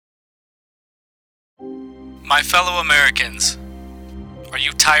My fellow Americans, are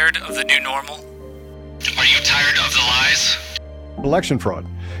you tired of the new normal? Are you tired of the lies? Election fraud.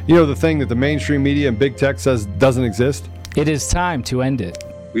 You know, the thing that the mainstream media and big tech says doesn't exist? It is time to end it.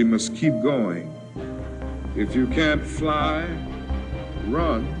 We must keep going. If you can't fly,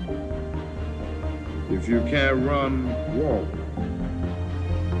 run. If you can't run, walk.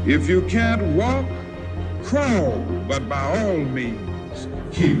 If you can't walk, crawl. But by all means,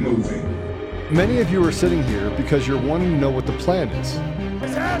 keep moving. Many of you are sitting here because you're wanting to know what the plan is.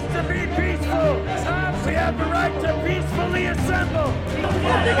 This has to be peaceful. We have the right to peacefully assemble.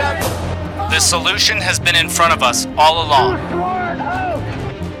 The solution has been in front of us all along.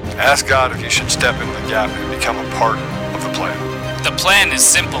 Ask God if you should step into the gap and become a part of the plan. The plan is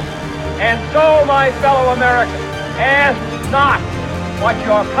simple. And so, my fellow Americans, ask not what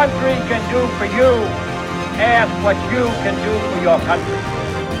your country can do for you. Ask what you can do for your country.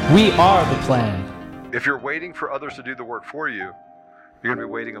 We are the plan. If you're waiting for others to do the work for you, you're going to be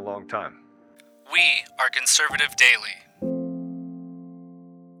waiting a long time. We are Conservative Daily.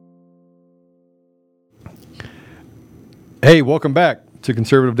 Hey, welcome back to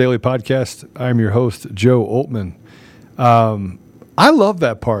Conservative Daily Podcast. I'm your host, Joe Oltman. I love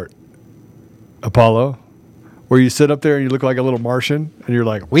that part, Apollo, where you sit up there and you look like a little Martian and you're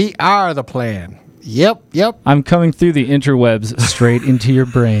like, we are the plan. Yep. I'm coming through the interwebs straight into your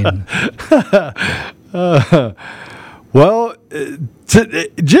brain. Well,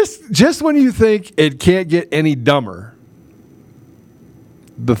 just when you think it can't get any dumber,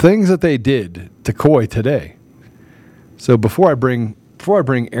 the things that they did to Couy today. So before I bring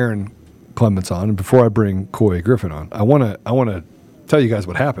Aaron Clements on and before I bring Couy Griffin on, I want to tell you guys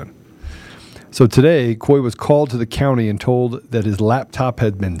what happened. So today, Couy was called to the county and told that his laptop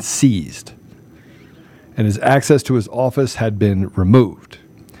had been seized and his access to his office had been removed.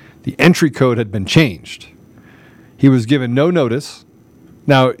 The entry code had been changed. He was given no notice.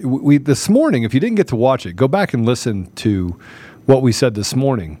 Now, we this morning, if you didn't get to watch it, go back and listen to what we said this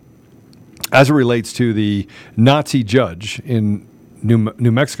morning as it relates to the Nazi judge in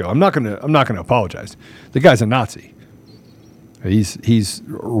New Mexico. I'm not going to apologize. The guy's a Nazi. He's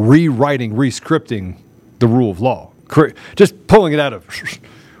rewriting, rescripting the rule of law, just pulling it out of.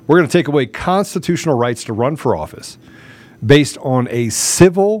 We're going to take away constitutional rights to run for office based on a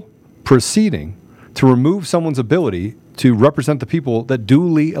civil proceeding to remove someone's ability to represent the people that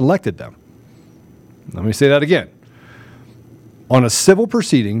duly elected them. Let me say that again. On a civil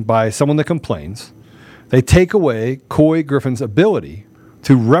proceeding by someone that complains, they take away Couy Griffin's ability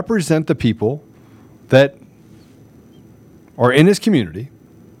to represent the people that are in his community,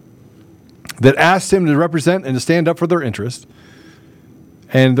 that asked him to represent and to stand up for their interests,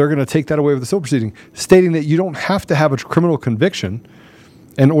 and they're going to take that away with the civil proceeding, stating that you don't have to have a criminal conviction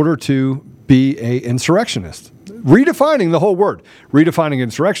in order to be an insurrectionist. Redefining the whole word. Redefining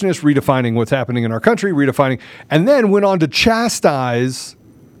insurrectionist, redefining what's happening in our country, and then went on to chastise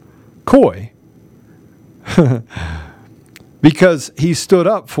Couy because he stood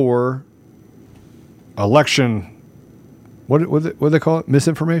up for election, what do they call it?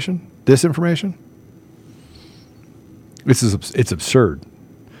 Misinformation? Disinformation? It's absurd.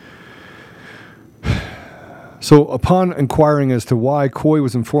 So upon inquiring as to why Couy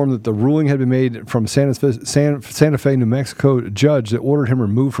was informed that the ruling had been made from Santa Fe, New Mexico judge that ordered him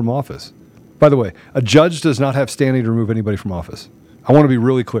removed from office. By the way, a judge does not have standing to remove anybody from office. I want to be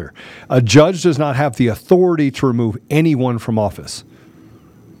really clear. A judge does not have the authority to remove anyone from office.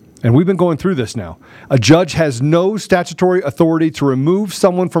 And we've been going through this now. A judge has no statutory authority to remove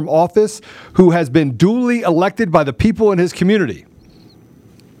someone from office who has been duly elected by the people in his community.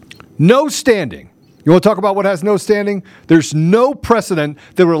 No standing. You want to talk about what has no standing? There's no precedent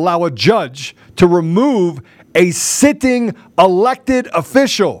that would allow a judge to remove a sitting elected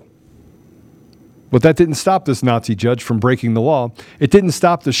official. But that didn't stop this Nazi judge from breaking the law. It didn't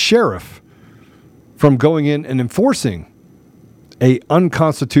stop the sheriff from going in and enforcing an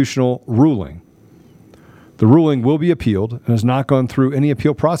unconstitutional ruling. The ruling will be appealed and has not gone through any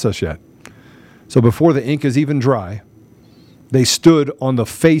appeal process yet. So before the ink is even dry, they stood on the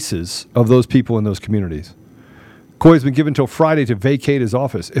faces of those people in those communities. Couy has been given till Friday to vacate his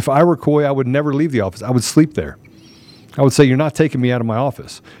office. If I were Couy, I would never leave the office. I would sleep there. I would say, you're not taking me out of my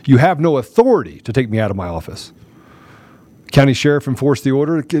office. You have no authority to take me out of my office. County sheriff enforced the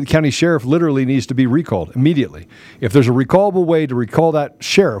order. The county sheriff literally needs to be recalled immediately. If there's a recallable way to recall that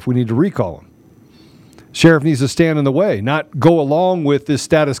sheriff, we need to recall him. Sheriff needs to stand in the way, not go along with this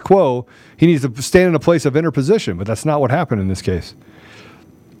status quo. He needs to stand in a place of interposition, but that's not what happened in this case.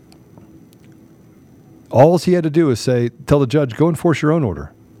 All he had to do is tell the judge, go enforce your own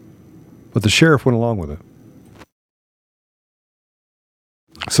order. But the sheriff went along with it.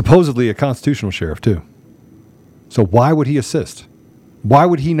 supposedly a constitutional sheriff too. So why would he assist? Why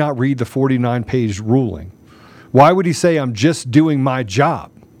would he not read the 49-page ruling? Why would he say, I'm just doing my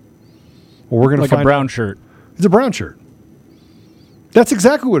job? Well, we're going to find a brown out. shirt. It's a brown shirt. That's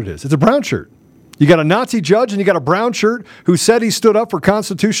exactly what it is. It's a brown shirt. You got a Nazi judge and you got a brown shirt who said he stood up for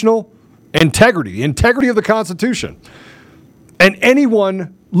constitutional integrity, the integrity of the Constitution. And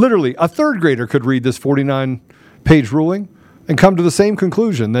anyone, literally a third grader, could read this 49-page ruling and come to the same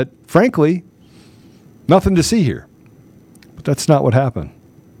conclusion that, frankly, nothing to see here. But that's not what happened.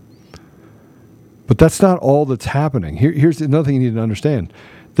 But that's not all that's happening. Here's another thing you need to understand.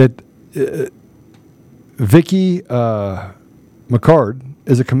 That Vicky McCard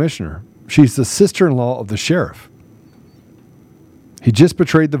is a commissioner. She's the sister-in-law of the sheriff. He just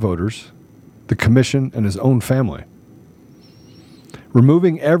betrayed the voters, the commission, and his own family.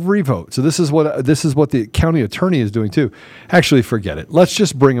 Removing every vote. So this is what the county attorney is doing too. Actually, forget it. Let's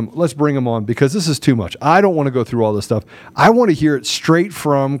just bring him. Let's bring him on because this is too much. I don't want to go through all this stuff. I want to hear it straight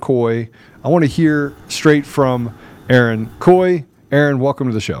from Couy. I want to hear straight from Aaron. Couy, Aaron, welcome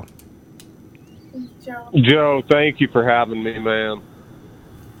to the show. Joe, thank you for having me, man.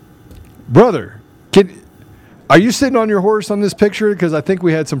 Brother, are you sitting on your horse on this picture? Because I think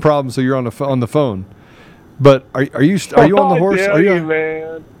we had some problems, so you're on the phone. But are you on the horse? Are you,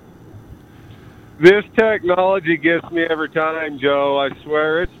 man? This technology gets me every time, Joe. I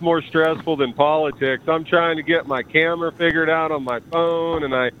swear it's more stressful than politics. I'm trying to get my camera figured out on my phone,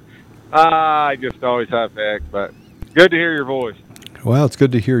 and I just always have heck. But good to hear your voice. Well, it's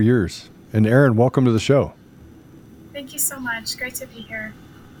good to hear yours. And Aaron, welcome to the show. Thank you so much. Great to be here.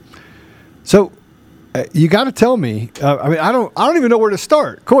 So, you got to tell me. I don't even know where to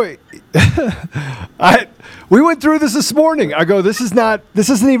start. Couy, we went through this morning. I go, this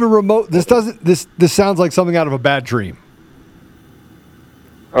isn't even remote. This sounds like something out of a bad dream.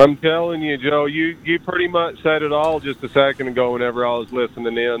 I'm telling you, Joe, you pretty much said it all just a second ago whenever I was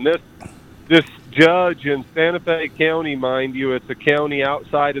listening in. This judge in Santa Fe County, mind you, it's a county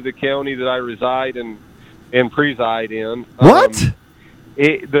outside of the county that I reside and preside in. What?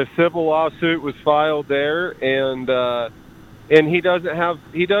 The civil lawsuit was filed there, and he doesn't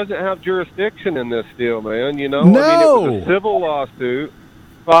have jurisdiction in this deal, man. You know, no. I mean, it was a civil lawsuit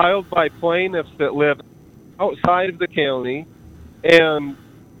filed by plaintiffs that live outside of the county, and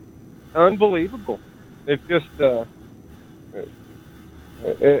unbelievable. It's just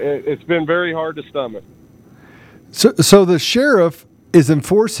it's been very hard to stomach. So the sheriff is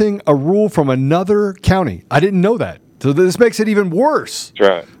enforcing a rule from another county. I didn't know that. So this makes it even worse.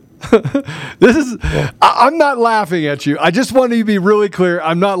 That's right. I'm not laughing at you. I just want to be really clear.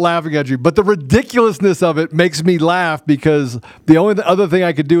 I'm not laughing at you. But the ridiculousness of it makes me laugh because the only other thing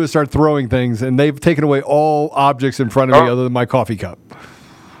I could do is start throwing things, and they've taken away all objects in front of me other than my coffee cup.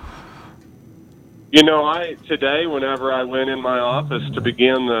 You know, today, whenever I went in my office to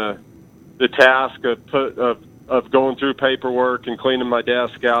begin the task of going through paperwork and cleaning my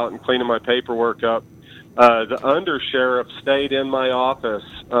desk out and cleaning my paperwork up, the undersheriff stayed in my office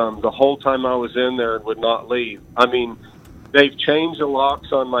the whole time I was in there and would not leave. I mean, they've changed the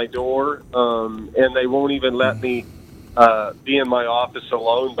locks on my door, and they won't even let me be in my office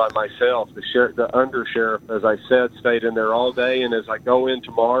alone by myself. The undersheriff, as I said, stayed in there all day, and as I go in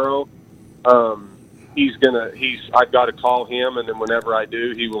tomorrow, I've got to call him, and then whenever I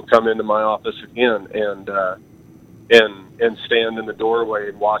do, he will come into my office again and stand in the doorway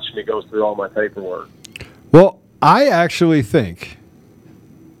and watch me go through all my paperwork. Well, I actually think,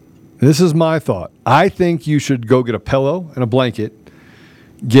 this is my thought, I think you should go get a pillow and a blanket,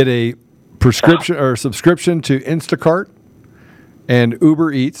 get a prescription or subscription to Instacart and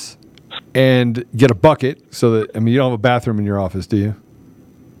Uber Eats, and get a bucket so that, you don't have a bathroom in your office, do you?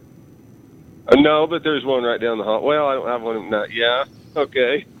 No, but there's one right down the hall. Well, I don't have one. Yeah,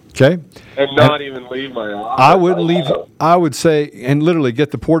 okay. Okay. And not even leave my office. I wouldn't leave. I would say, and literally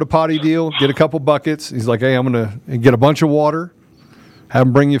get the porta potty deal, get a couple buckets. He's like, hey, I'm going to get a bunch of water, have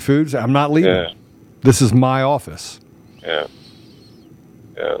him bring you food. Say, I'm not leaving. Yeah. This is my office. Yeah.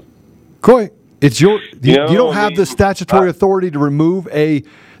 Yeah. Couy, it's your, you don't have the statutory authority to remove they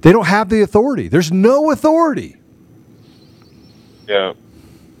don't have the authority. There's no authority. Yeah.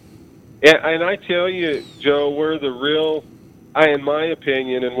 And I tell you, Joe, in my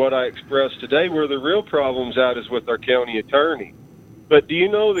opinion, and what I expressed today, where the real problem's at is with our county attorney. But do you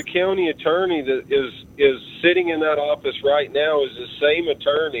know the county attorney that is sitting in that office right now is the same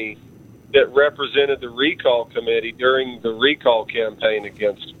attorney that represented the recall committee during the recall campaign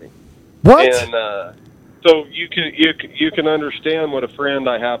against me? What? And so you can understand what a friend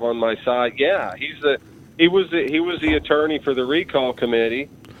I have on my side. Yeah, he was the attorney for the recall committee.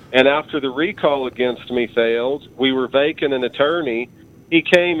 And after the recall against me failed, we were vacant an attorney. He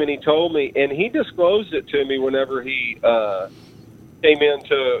came and he told me, and he disclosed it to me whenever he came in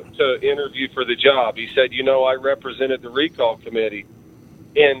to interview for the job. He said, I represented the recall committee.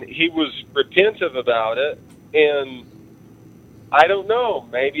 And he was repentive about it. And I don't know,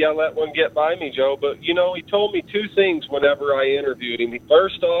 maybe I let one get by me, Joe, but, he told me two things whenever I interviewed him.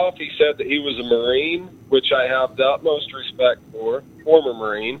 First off, he said that he was a Marine, which I have the utmost respect for, former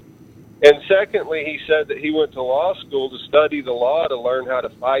Marine. And secondly, he said that he went to law school to study the law to learn how to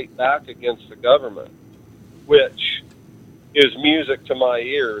fight back against the government, which is music to my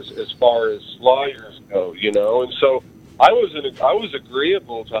ears as far as lawyers go, And so I was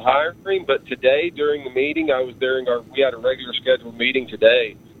agreeable to hiring, but today during the meeting, we had a regular scheduled meeting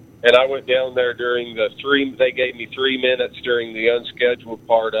today, and I went down there during they gave me 3 minutes during the unscheduled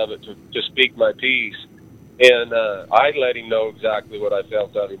part of it to speak my piece. And I let him know exactly what I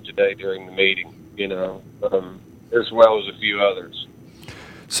felt of him today during the meeting, as well as a few others.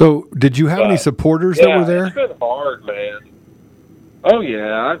 So did you have any supporters that were there? It's been hard, man. Oh,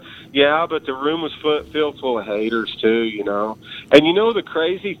 yeah. But the room was filled full of haters, too, And the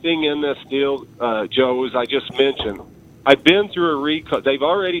crazy thing in this deal, Joe, as I just mentioned, I've been through a recall. They've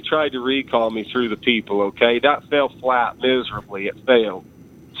already tried to recall me through the people, okay? That fell flat miserably. It failed.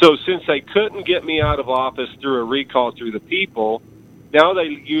 So since they couldn't get me out of office through a recall through the people, now they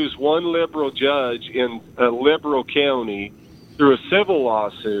use one liberal judge in a liberal county through a civil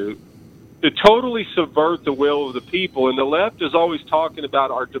lawsuit to totally subvert the will of the people. And the left is always talking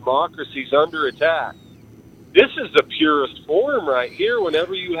about our democracy's under attack. This is the purest form right here.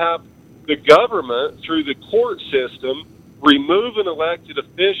 Whenever you have the government, through the court system, remove an elected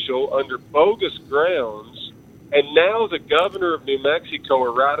official under bogus grounds, and now the governor of New Mexico,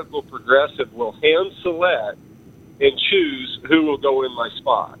 a radical progressive, will hand select and choose who will go in my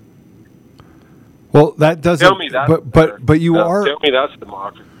spot. Well, that doesn't. Tell me that's but you are. Tell me that's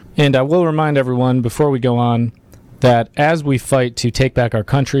democracy. And I will remind everyone before we go on that as we fight to take back our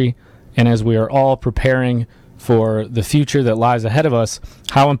country and as we are all preparing for the future that lies ahead of us,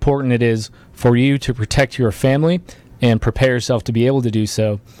 how important it is for you to protect your family and prepare yourself to be able to do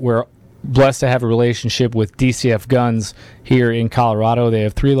so. We're blessed to have a relationship with DCF Guns here in Colorado. They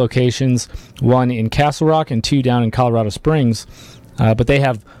have 3 locations, 1 in Castle Rock and 2 down in Colorado Springs. But they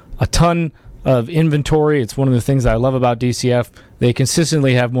have a ton of inventory. It's one of the things I love about DCF. They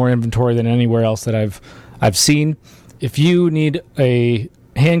consistently have more inventory than anywhere else that I've seen. If you need a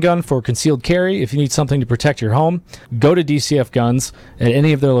handgun for concealed carry, if you need something to protect your home, go to DCF Guns at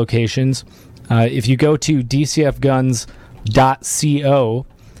any of their locations. If you go to dcfguns.co,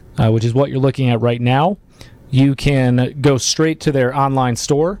 which is what you're looking at right now, you can go straight to their online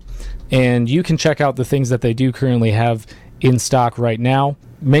store and you can check out the things that they do currently have in stock right now.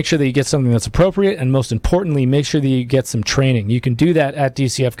 Make sure that you get something that's appropriate, and most importantly, make sure that you get some training. You can do that at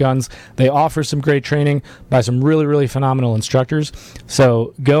DCF Guns. They offer some great training by some really, really phenomenal instructors.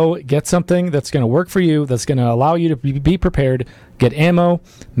 So go get something that's going to work for you, that's going to allow you to be prepared. Get ammo,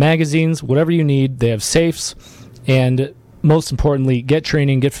 magazines, whatever you need. They have safes, and most importantly, get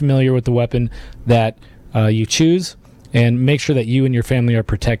training, get familiar with the weapon that you choose, and make sure that you and your family are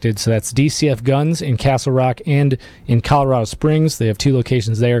protected. So that's DCF Guns in Castle Rock and in Colorado Springs. They have 2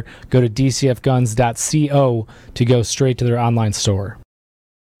 locations there. Go to dcfguns.co to go straight to their online store.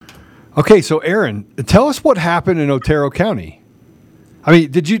 Okay, so Aaron, tell us what happened in Otero County. I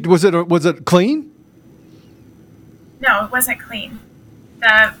mean, was it clean? No, it wasn't clean.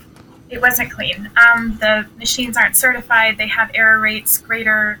 It wasn't clean. The machines aren't certified. They have error rates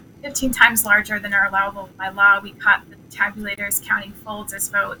 15 times larger than are allowable by law. We caught the tabulators counting folds as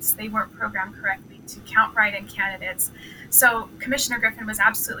votes. They weren't programmed correctly to count write-in candidates. So Commissioner Griffin was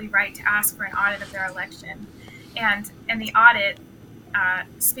absolutely right to ask for an audit of their election. And the audit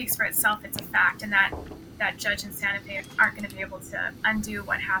speaks for itself. It's a fact. And that judge and Santa Fe aren't going to be able to undo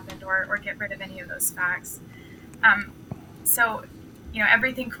what happened or get rid of any of those facts. So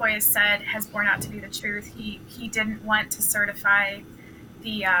everything Couy has said has borne out to be the truth. He didn't want to certify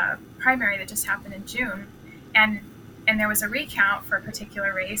the primary that just happened in June, and there was a recount for a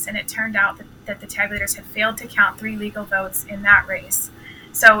particular race, and it turned out that the tabulators had failed to count 3 legal votes in that race.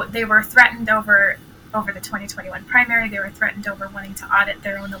 So they were threatened over the 2021 primary. They were threatened over wanting to audit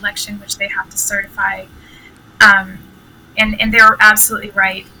their own election, which they have to certify, and they were absolutely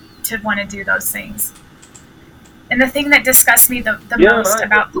right to want to do those things. And the thing that disgusts me the most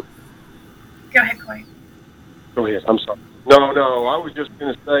about... Go ahead, Couy. Go ahead. I'm sorry. No, I was just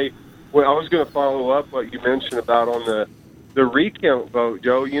going to say, I was going to follow up what you mentioned about on the recount vote,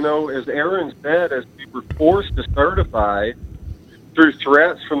 Joe. As Aaron said, as we were forced to certify, through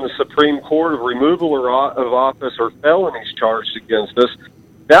threats from the Supreme Court of removal of office or felonies charged against us.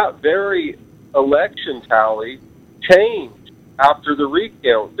 That very election tally changed after the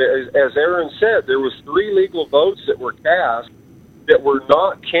recount. As Aaron said, there was 3 legal votes that were cast that were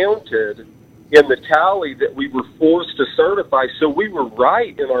not counted in the tally that we were forced to certify. So we were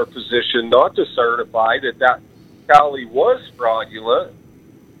right in our position not to certify that tally was fraudulent,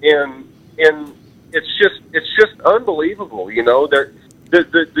 and it's just unbelievable.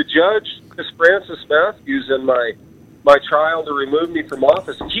 The judge, Ms. Francis Matthews, in my trial to remove me from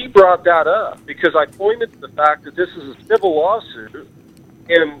office, he brought that up because I pointed to the fact that this is a civil lawsuit,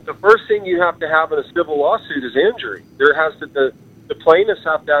 and the first thing you have to have in a civil lawsuit is injury. There has to the plaintiffs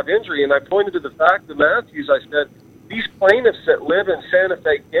have to have injury, and I pointed to the fact to Matthews. I said, these plaintiffs that live in Santa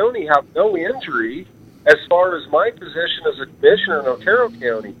Fe County have no injury as far as my position as a commissioner in Otero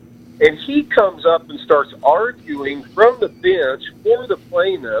County. And he comes up and starts arguing from the bench for the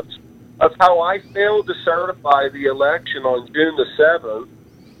plaintiffs of how I failed to certify the election on June the 7th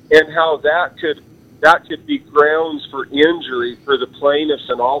and how that could be grounds for injury for the plaintiffs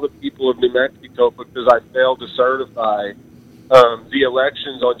and all the people of New Mexico because I failed to certify the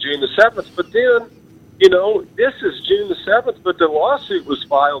elections on June the 7th. But then, this is June the 7th, but the lawsuit was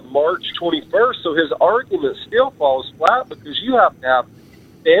filed March 21st, so his argument still falls flat because you have to have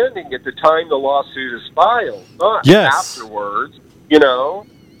standing at the time the lawsuit is filed, not afterwards, So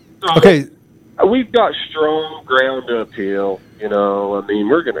Okay. We've got strong ground to appeal, we're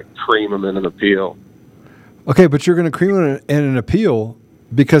going to cream them in an appeal. Okay, but you're going to cream it in an appeal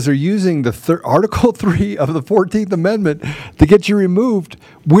because they're using the Article 3 of the 14th Amendment to get you removed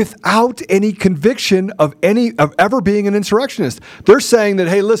without any conviction of ever being an insurrectionist. They're saying that,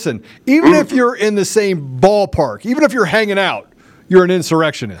 hey, listen, even if you're in the same ballpark, even if you're hanging out, you're an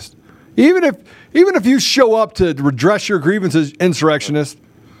insurrectionist. Even if you show up to redress your grievances, insurrectionist.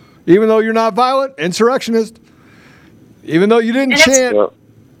 Even though you're not violent, insurrectionist. Even though you didn't chant,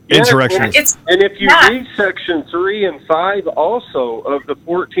 insurrectionist. And if you read Section 3 and 5 also of the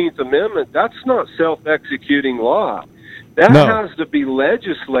 14th Amendment, that's not self-executing law. That has to be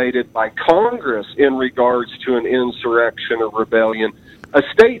legislated by Congress in regards to an insurrection or rebellion. A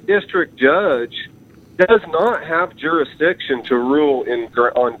state district judge does not have jurisdiction to rule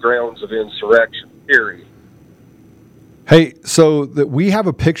on grounds of insurrection, period. Hey, so that we have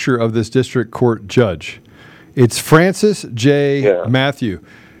a picture of this district court judge. It's Francis J. Matthew.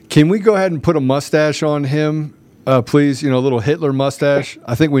 Can we go ahead and put a mustache on him, please? A little Hitler mustache.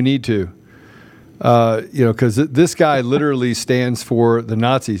 I think we need to. Because this guy literally stands for the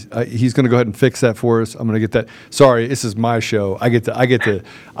Nazis. He's going to go ahead and fix that for us. I'm going to get that. Sorry, this is my show. I get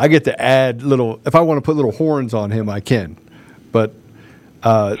to add little. If I want to put little horns on him, I can. But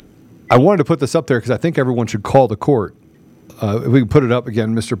I wanted to put this up there because I think everyone should call the court. If we can put it up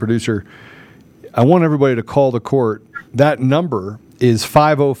again, Mr. Producer. I want everybody to call the court. That number is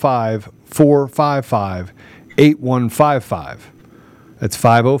 505-455-8155. That's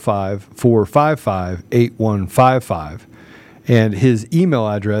 505-455-8155. And his email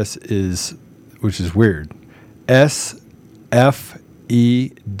address is, which is weird,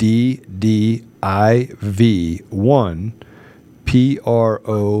 SFEDDIV1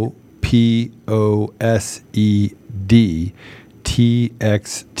 PROPOSED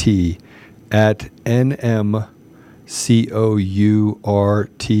TXT at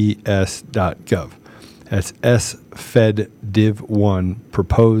nmcourts.gov. That's SFEDDIV1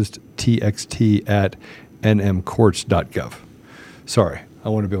 proposed TXT at nmcourts.gov. Sorry, I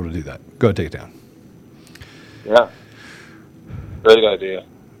want to be able to do that. Go ahead, take it down. Yeah. Great idea.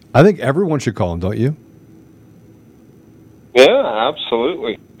 I think everyone should call him, don't you? Yeah,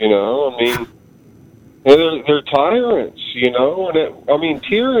 absolutely. They're tyrants, and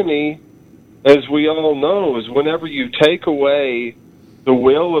tyranny, as we all know, is whenever you take away the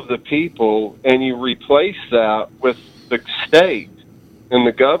will of the people and you replace that with the state and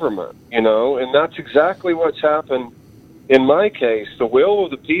the government, and that's exactly what's happened in my case. The will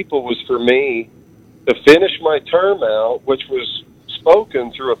of the people was for me to finish my term out, which was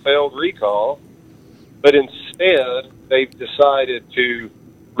spoken through a failed recall, but instead they've decided to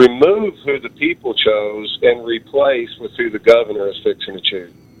remove who the people chose and replace with who the governor is fixing to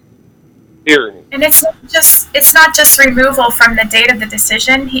choose. Tyranny. And it's not just removal from the date of the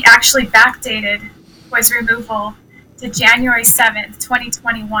decision. He actually backdated Couy's removal to January 7th,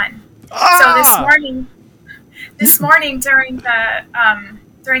 2021. So this morning during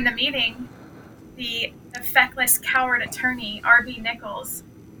the meeting, the feckless coward attorney R.B. Nichols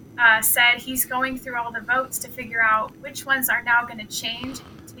said he's going through all the votes to figure out which ones are now going to change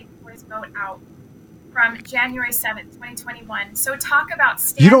and take Couy's vote out. from January 7th, 2021. So talk about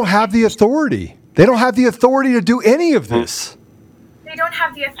You don't have the authority. They don't have the authority to do any of this. They don't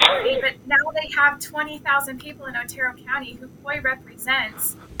have the authority, but now they have 20,000 people in Otero County who Couy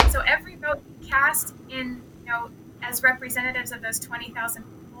represents. So every vote cast in, as representatives of those 20,000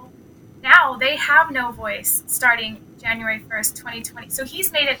 people, now they have no voice starting January 1st, 2020. So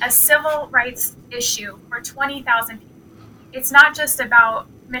he's made it a civil rights issue for 20,000 people. It's not just about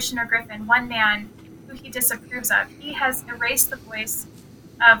Commissioner Griffin, one man who he disapproves of. He has erased the voice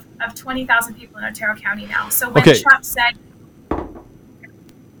of 20,000 people in Otero County now. So when Trump said...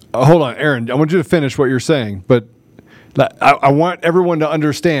 hold on, Aaron. I want you to finish what you're saying, but I want everyone to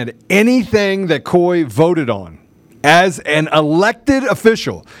understand anything that Couy voted on as an elected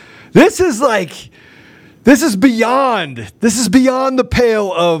official. This is beyond the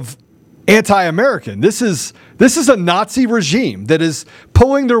pale of anti-American. This is a Nazi regime that is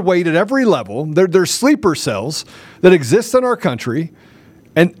pulling their weight at every level. They're sleeper cells that exist in our country,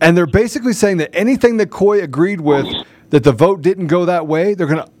 and they're basically saying that anything that Couy agreed with, that the vote didn't go that way, they're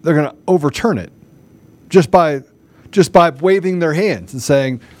gonna overturn it just by waving their hands and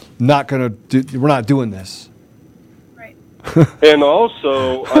saying, we're not doing this. Right. And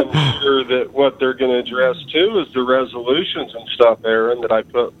also, I'm sure that what they're going to address too is the resolutions and stuff, Aaron, that I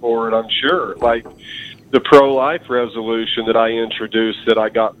put forward. I'm sure, like the pro-life resolution that I introduced that I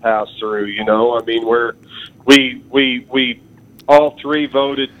got passed through. I mean, where we all three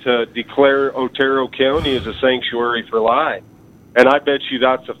voted to declare Otero County as a sanctuary for life. And I bet you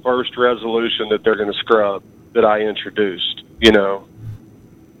that's the first resolution that they're going to scrub that I introduced,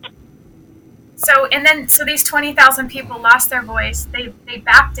 So these 20,000 people lost their voice. They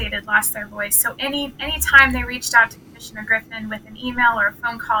backdated lost their voice. So any time they reached out to Commissioner Griffin with an email or a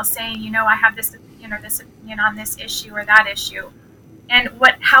phone call saying, I have this opinion or this opinion on this issue or that issue, and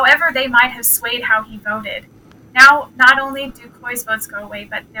however they might have swayed how he voted, now not only do Couy's votes go away,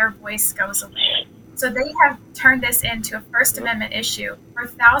 but their voice goes away. So they have turned this into a First Amendment issue for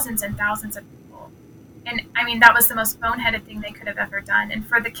thousands and thousands of people. And I mean, that was the most boneheaded thing they could have ever done. And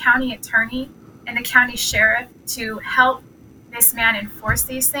for the county attorney and the county sheriff to help this man enforce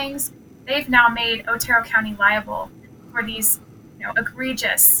these things, they've now made Otero County liable for these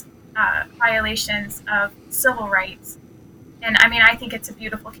egregious violations of civil rights. And I mean, I think it's a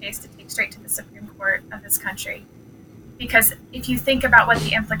beautiful case to take straight to the Supreme Court of this country. Because if you think about what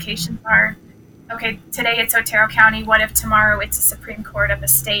the implications are, okay, today it's Otero County. What if tomorrow it's a Supreme Court of a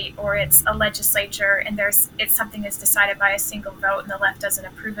state, or it's a legislature, and it's something is decided by a single vote, and the left doesn't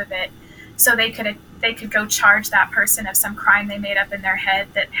approve of it? So they could go charge that person of some crime they made up in their head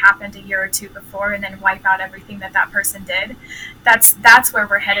that happened a year or two before, and then wipe out everything that person did. That's where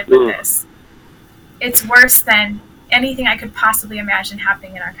we're headed with this. It's worse than anything I could possibly imagine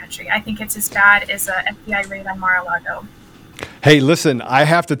happening in our country. I think it's as bad as a FBI raid on Mar-a-Lago. Hey, listen, I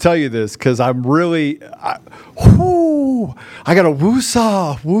have to tell you this because I'm really, I got a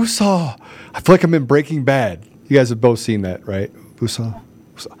woosaw. I feel like I'm in Breaking Bad. You guys have both seen that, right? Woosaw.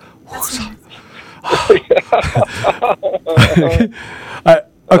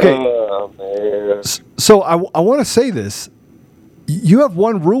 Okay. Oh, man. So I want to say this. You have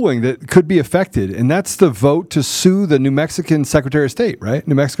one ruling that could be affected, and that's the vote to sue the New Mexican Secretary of State, right?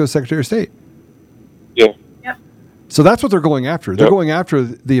 New Mexico Secretary of State. Yeah. Yep. So that's what they're going after. They're going after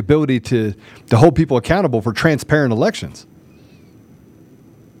the ability to hold people accountable for transparent elections.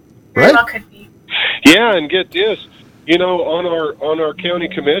 Very well could be. Yeah, and get this. On our county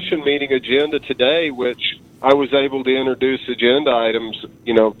commission meeting agenda today, which I was able to introduce agenda items,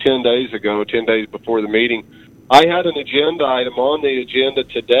 10 days ago, 10 days before the meeting, I had an agenda item on the agenda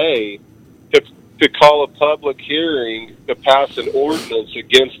today to call a public hearing to pass an ordinance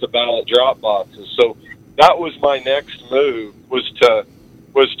against the ballot drop boxes. So that was my next move, was to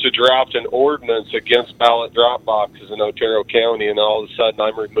draft an ordinance against ballot drop boxes in Otero County, and all of a sudden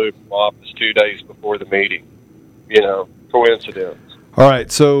I'm removed from office 2 days before the meeting. Coincidence. All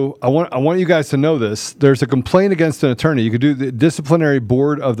right, so I want you guys to know this. There's a complaint against an attorney. You could do the disciplinary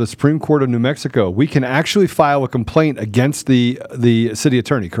board of the Supreme Court of New Mexico. We can actually file a complaint against the city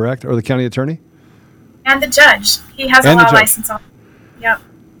attorney, correct, or the county attorney, and the judge. He has a law license on. Yep.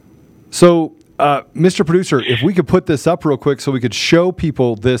 So, Mr. Producer, if we could put this up real quick, so we could show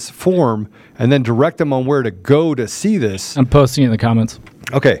people this form and then direct them on where to go to see this. I'm posting in the comments.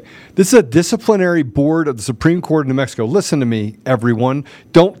 Okay, this is a disciplinary board of the Supreme Court of New Mexico. Listen to me, everyone.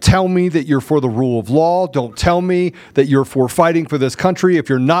 Don't tell me that you're for the rule of law. Don't tell me that you're for fighting for this country if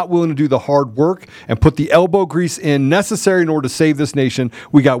you're not willing to do the hard work and put the elbow grease in necessary in order to save this nation.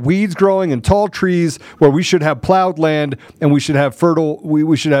 We got weeds growing and tall trees where we should have plowed land and we should have fertile.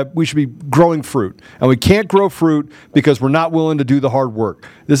 We should be growing fruit, and we can't grow fruit because we're not willing to do the hard work.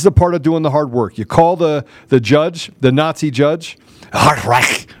 This is a part of doing the hard work. You call the judge, the Nazi judge.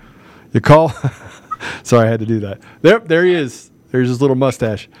 You call. Sorry, I had to do that. There he is. There's his little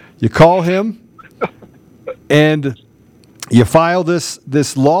mustache. You call him, and you file this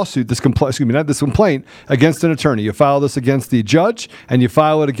lawsuit, this complaint against an attorney. You file this against the judge, and you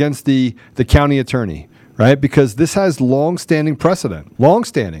file it against the county attorney, right? Because this has long-standing precedent.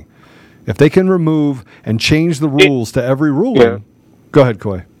 Long-standing. If they can remove and change the rules to every ruling, yeah. Go ahead,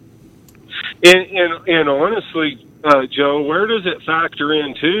 Couy. And honestly, Joe, where does it factor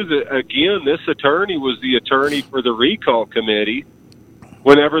in, too, that, again, this attorney was the attorney for the recall committee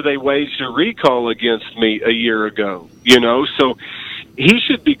whenever they waged a recall against me a year ago, So he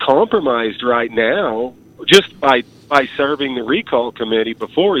should be compromised right now just by serving the recall committee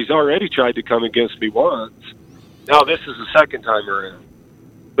before. He's already tried to come against me once. Now this is the second time around.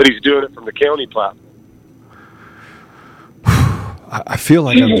 But he's doing it from the county platform. I feel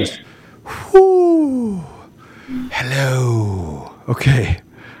like I'm just... Whoo. Hello. Okay.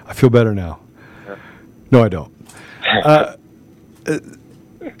 I feel better now. No, I don't.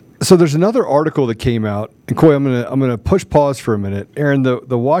 So there's another article that came out, and Couy, I'm gonna push pause for a minute. Aaron,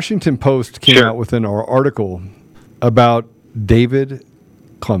 the Washington Post came out with an article about David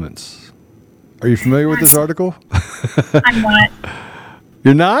Clements. Are you familiar with this article? I'm not.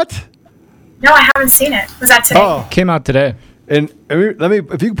 You're not? No, I haven't seen it. Was that today? Oh, came out today. And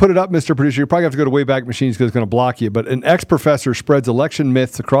if you can put it up, Mr. Producer, you probably have to go to Wayback Machines because it's going to block you. But an ex-professor spreads election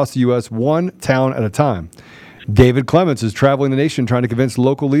myths across the U.S. one town at a time. David Clements is traveling the nation trying to convince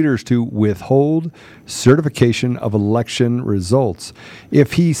local leaders to withhold certification of election results.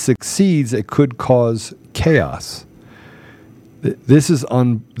 If he succeeds, it could cause chaos.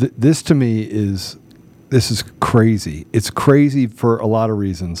 This to me is crazy. It's crazy for a lot of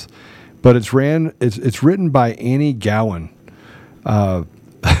reasons. But it's written by Annie Gowan.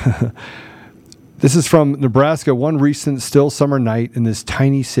 This is from Nebraska. One recent still summer night in this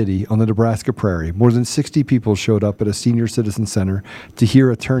tiny city on the Nebraska prairie, more than 60 people showed up at a senior citizen center to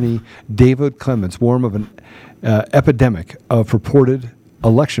hear attorney David Clements warn of an epidemic of purported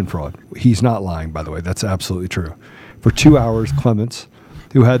election fraud. He's not lying, by the way. That's absolutely true. For 2 hours, Clements,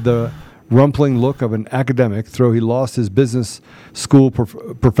 who had the rumpling look of an academic, though he lost his business school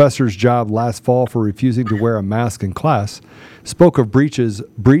professor's job last fall for refusing to wear a mask in class, spoke of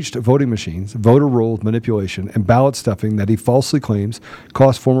breached voting machines, voter roll manipulation, and ballot stuffing that he falsely claims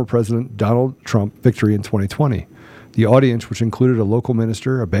cost former President Donald Trump victory in 2020. The audience, which included a local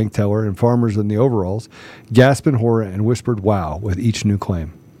minister, a bank teller, and farmers in the overalls, gasped in horror and whispered "wow" with each new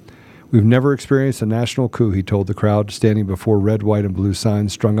claim. We've never experienced a national coup, he told the crowd, standing before red, white, and blue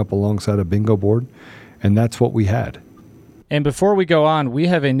signs strung up alongside a bingo board. And that's what we had. And before we go on, we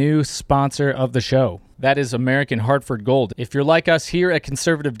have a new sponsor of the show. That is American Hartford Gold. If you're like us here at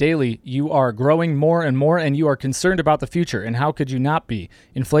Conservative Daily, you are growing more and more, and you are concerned about the future. And how could you not be?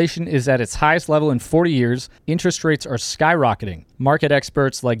 Inflation is at its highest level in 40 years. Interest rates are skyrocketing. Market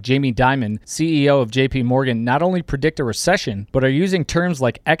experts like Jamie Dimon, CEO of JP Morgan, not only predict a recession, but are using terms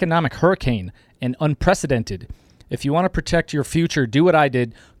like economic hurricane and unprecedented. If you want to protect your future, do what I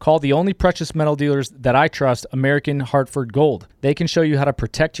did. Call the only precious metal dealers that I trust, American Hartford Gold. They can show you how to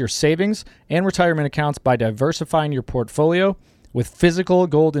protect your savings and retirement accounts by diversifying your portfolio with physical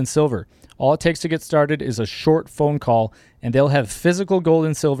gold and silver. All it takes to get started is a short phone call, and they'll have physical gold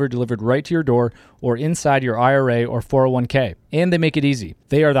and silver delivered right to your door or inside your IRA or 401k. And they make it easy.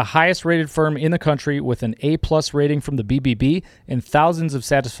 They are the highest rated firm in the country with an A+ rating from the BBB and thousands of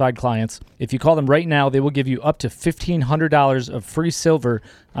satisfied clients. If you call them right now, they will give you up to $1,500 of free silver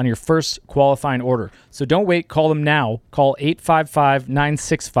on your first qualifying order. So don't wait. Call them now. Call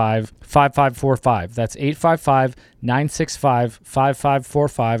 855-965-5545. That's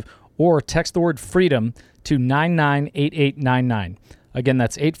 855-965-5545. Or text the word FREEDOM to 998899. Again,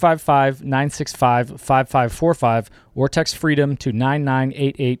 that's 855-965-5545, or text FREEDOM to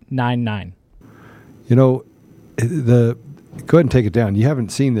 998899. You know, go ahead and take it down. You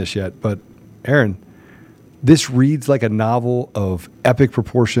haven't seen this yet, but Aaron, this reads like a novel of epic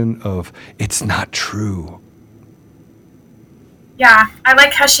proportion of it's not true. Yeah, I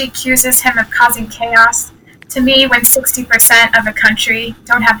like how she accuses him of causing chaos. To me, when 60% of a country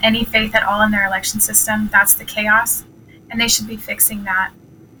don't have any faith at all in their election system, that's the chaos, and they should be fixing that.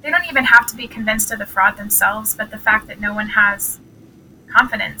 they don't even have to be convinced of the fraud themselves, but the fact that no one has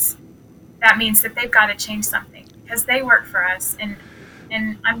confidence, that means that they've got to change something because they work for us. And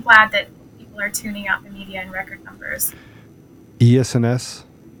I'm glad that people are tuning out the media in record numbers. ES&S,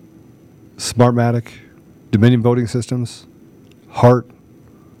 Smartmatic, Dominion Voting Systems, Hart,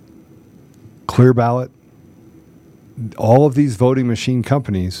 Clear Ballot, all of these voting machine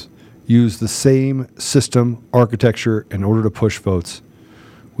companies use the same system architecture in order to push votes.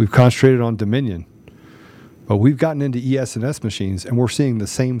 We've concentrated on Dominion, but we've gotten into ES&S machines, and we're seeing the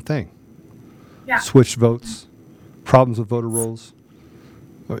same thing. Yeah. Switched votes, problems with voter rolls.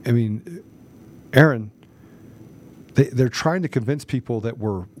 I mean, Aaron, they're trying to convince people that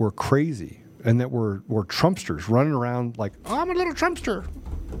we're crazy and that we're Trumpsters running around like, oh, I'm a little Trumpster.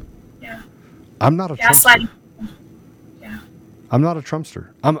 Yeah. I'm not a Gaslighting. Trumpster. Yeah. I'm not a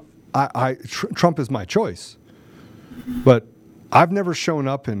Trumpster. Trump is my choice, but I've never shown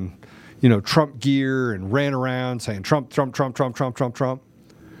up in, Trump gear and ran around saying Trump, Trump, Trump, Trump, Trump, Trump, Trump.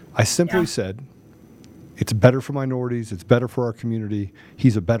 I simply said, it's better for minorities. It's better for our community.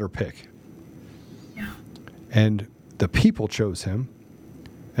 He's a better pick. Yeah. And the people chose him.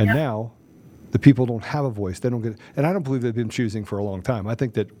 And now the people don't have a voice. They don't get, and I don't believe they've been choosing for a long time. I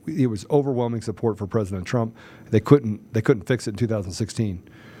think that it was overwhelming support for President Trump. They couldn't fix it in 2016.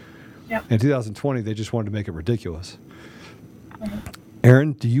 Yep. In 2020, they just wanted to make it ridiculous. Mm-hmm.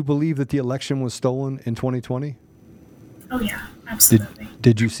 Aaron, do you believe that the election was stolen in 2020? Oh, yeah, absolutely.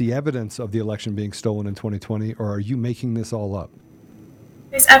 Did you see evidence of the election being stolen in 2020, or are you making this all up?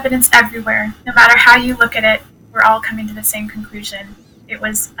 There's evidence everywhere. No matter how you look at it, we're all coming to the same conclusion. It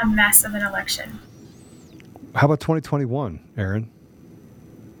was a mess of an election. How about 2021, Aaron?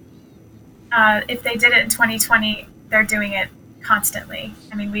 If they did it in 2020, they're doing it constantly.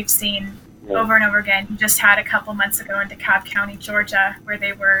 I mean, we've seen over and over again. You just had a couple months ago in DeKalb County, Georgia, where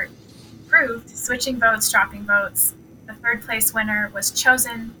they were proved switching votes, dropping votes. The third place winner was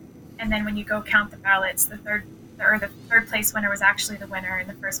chosen, and then when you go count the ballots, the third place winner was actually the winner, and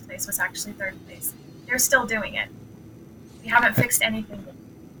the first place was actually third place. They're still doing it. We haven't fixed anything.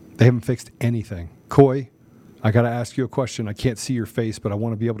 They haven't fixed anything. Couy, I got to ask you a question. I can't see your face, but I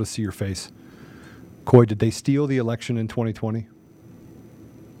want to be able to see your face. Couy, did they steal the election in 2020?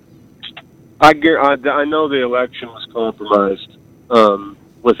 I know the election was compromised,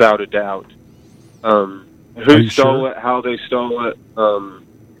 without a doubt. Who stole it, how they stole it,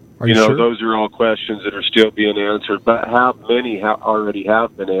 sure? Those are all questions that are still being answered. But how many already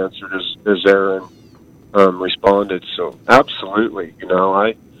have been answered, as Aaron responded. So absolutely,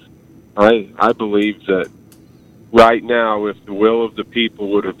 I believe that right now, if the will of the people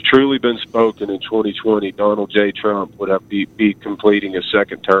would have truly been spoken in 2020, Donald J. Trump would have be completing his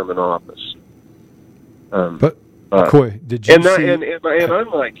second term in office. But Couy, did you see? And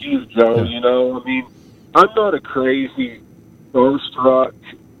I'm like you, Joe. I mean, I'm not a crazy, starstruck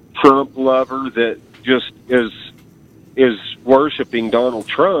Trump lover that just is worshiping Donald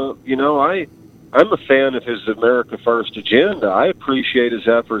Trump. I'm a fan of his America First agenda. I appreciate his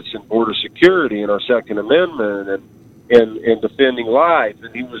efforts in border security and our Second Amendment and defending life.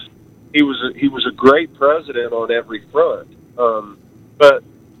 And he was a great president on every front. But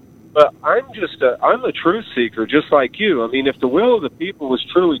I'm a truth seeker, just like you. I mean, if the will of the people was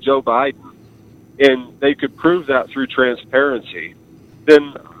truly Joe Biden, and they could prove that through transparency,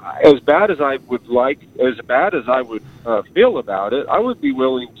 then as bad as I would feel about it, I would be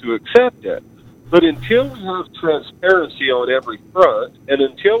willing to accept it. But until we have transparency on every front, and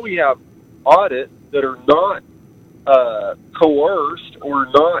until we have audits that are not coerced or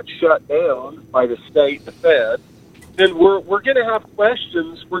not shut down by the state, the Fed, then we're going to have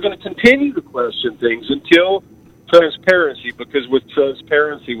questions. We're going to continue to question things until transparency, because with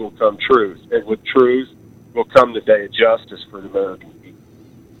transparency will come truth, and with truth will come the day of justice for the American people.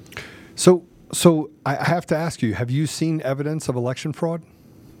 So I have to ask you: have you seen evidence of election fraud?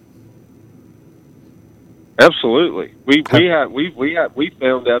 Absolutely. We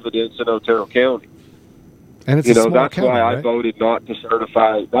found evidence in Otero County. And it's a small that's county, why right? I voted not to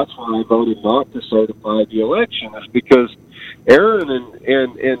certify. That's why I voted not to certify the election, is because Aaron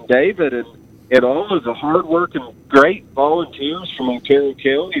and David and all of the hardworking, great volunteers from Otero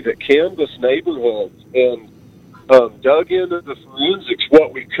County that canvassed neighborhoods and dug into the forensics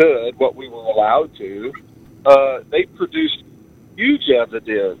what we were allowed to. They produced huge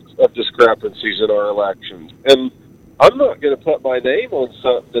evidence of discrepancies in our elections, and I'm not going to put my name on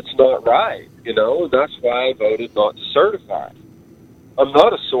something that's not right, and that's why I voted not to certify. I'm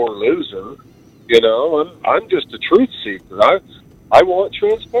not a sore loser, I'm just a truth seeker. I want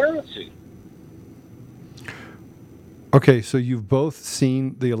transparency. Okay, so you've both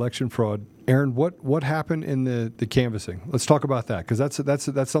seen the election fraud. Aaron, what happened in the canvassing? Let's talk about that, because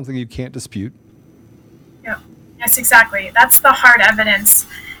that's something you can't dispute. Yeah. Yes, exactly. That's the hard evidence,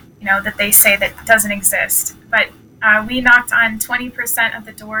 that they say that doesn't exist. But we knocked on 20% of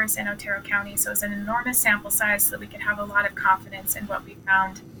the doors in Otero County, so it was an enormous sample size so that we could have a lot of confidence in what we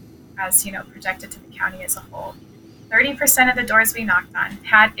found as, projected to the county as a whole. 30% of the doors we knocked on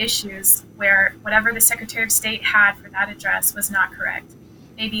had issues where whatever the Secretary of State had for that address was not correct.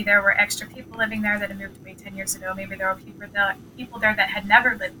 Maybe there were extra people living there that had moved away 10 years ago. Maybe there were people there that had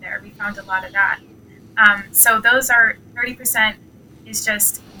never lived there. We found a lot of that. So those are 30% is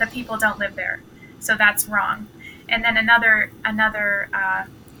just the people don't live there. So that's wrong. And then another I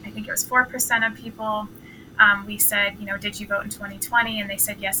think it was 4% of people, we said, did you vote in 2020? And they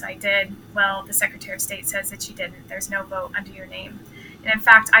said, yes, I did. Well, the Secretary of State says that you didn't. There's no vote under your name. And in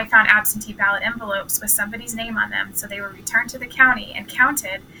fact, I found absentee ballot envelopes with somebody's name on them. So they were returned to the county and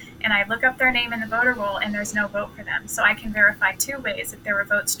counted. And I look up their name in the voter roll and there's no vote for them. So I can verify two ways if there were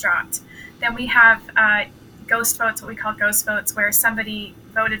votes dropped. Then we have ghost votes, what we call ghost votes, where somebody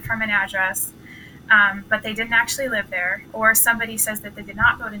voted from an address, but they didn't actually live there. Or somebody says that they did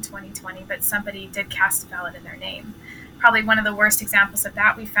not vote in 2020, but somebody did cast a ballot in their name. Probably one of the worst examples of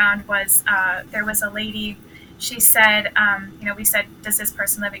that we found was there was a lady. She said, we said, does this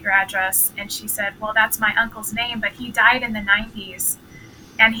person live at your address? And she said, well, that's my uncle's name, but he died in the 90s.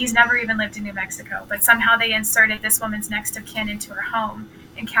 And he's never even lived in New Mexico. But somehow they inserted this woman's next of kin into her home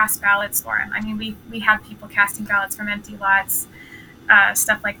and cast ballots for him. I mean, we had people casting ballots from empty lots,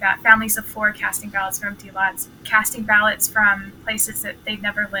 stuff like that. Families of four casting ballots from empty lots, casting ballots from places that they'd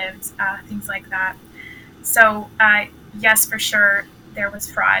never lived, things like that. So, yes, for sure, there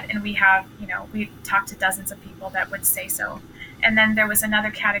was fraud. And we have, we talked to dozens of people that would say so. And then there was another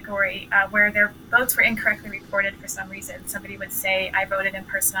category where their votes were incorrectly reported for some reason. Somebody would say, I voted in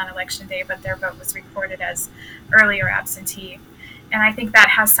person on election day, but their vote was reported as early or absentee. And I think that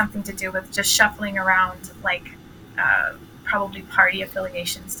has something to do with just shuffling around, probably party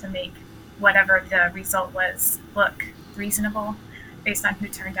affiliations to make whatever the result was look reasonable based on who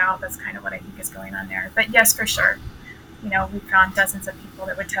turned out. That's kind of what I think is going on there. But yes, for sure, we found dozens of people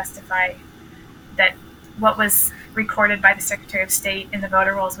that would testify that what was recorded by the Secretary of State in the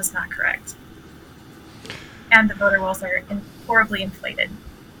voter rolls was not correct. And the voter rolls are horribly inflated.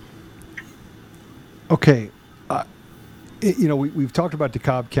 Okay. We've talked about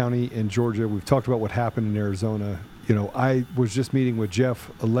DeKalb County in Georgia. We've talked about what happened in Arizona. I was just meeting with Jeff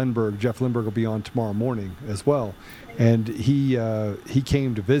Lindbergh. Jeff Lindbergh will be on tomorrow morning as well. And he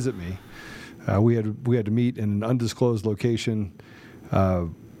came to visit me. We had to meet in an undisclosed location,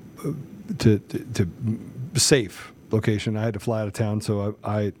 to safe location. I had to fly out of town, so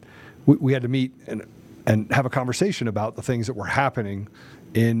we had to meet and have a conversation about the things that were happening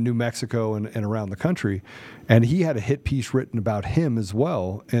in New Mexico and around the country. And he had a hit piece written about him as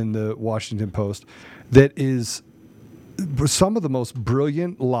well in the Washington Post that is some of the most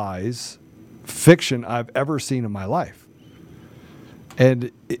brilliant lies, fiction I've ever seen in my life.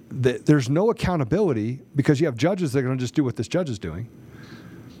 And there's no accountability because you have judges that are going to just do what this judge is doing.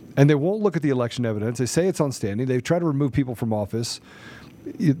 And they won't look at the election evidence. They say it's on standing. They try to remove people from office.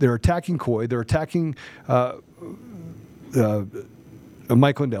 They're attacking Couy. They're attacking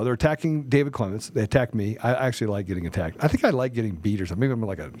Mike Lindell. They're attacking David Clements. They attack me. I actually like getting attacked. I think I like getting beat or something. Maybe I'm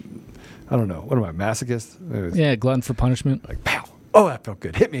like I don't know. What am I, a masochist? Yeah, glutton for punishment. Like, pow. Oh, that felt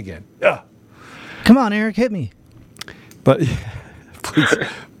good. Hit me again. Ugh. Come on, Eric, hit me. But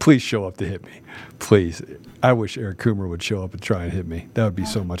please show up to hit me. Please. I wish Eric Coomer would show up and try and hit me. That would be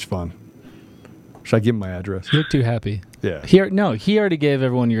so much fun. Should I give him my address? You look too happy. Yeah. He already gave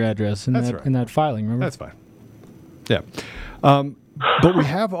everyone your address in that filing, remember? That's fine. Yeah. But we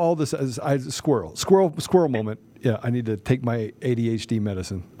have all this as squirrel moment. Yeah, I need to take my ADHD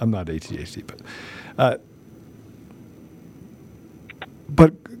medicine. I'm not ADHD,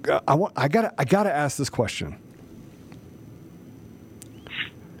 but I gotta ask this question.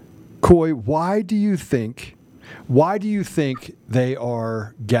 Couy, why do you think they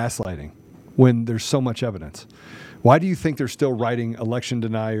are gaslighting when there's so much evidence? Why do you think they're still writing election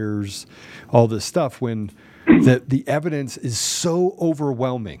deniers, all this stuff, when the evidence is so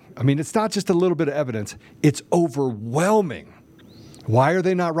overwhelming? I mean, it's not just a little bit of evidence, it's overwhelming. Why are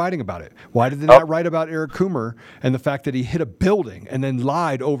they not writing about it? Why did they not write about Eric Coomer and the fact that he hit a building and then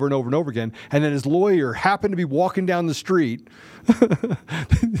lied over and over and over again, and then his lawyer happened to be walking down the street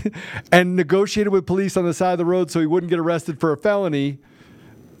and negotiated with police on the side of the road so he wouldn't get arrested for a felony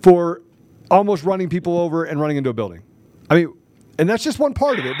for almost running people over and running into a building? I mean, and that's just one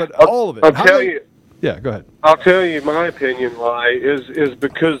part of it, but all of it. I'll tell you. Yeah, go ahead. I'll tell you my opinion why is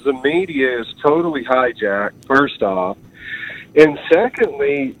because the media is totally hijacked, first off. And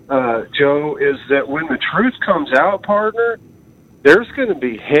secondly, Joe, is that when the truth comes out, partner, there's going to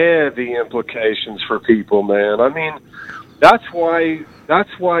be heavy implications for people, man. I mean, that's why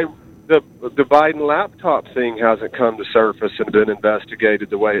the Biden laptop thing hasn't come to surface and been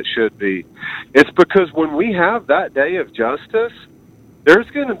investigated the way it should be. It's because when we have that day of justice, there's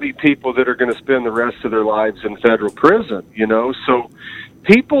going to be people that are going to spend the rest of their lives in federal prison, you know? So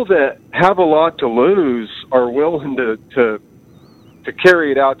people that have a lot to lose are willing to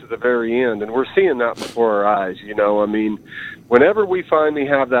carry it out to the very end, and we're seeing that before our eyes, you know? I mean, whenever we finally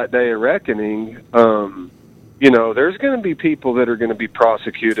have that day of reckoning, you know, there's going to be people that are going to be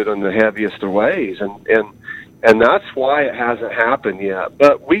prosecuted in the heaviest of ways, and that's why it hasn't happened yet.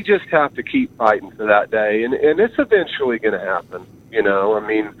 But we just have to keep fighting for that day, and it's eventually going to happen. You know, I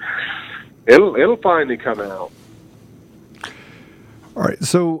mean, it'll finally come out. All right,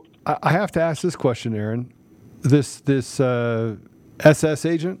 so I have to ask this question, Aaron. This SS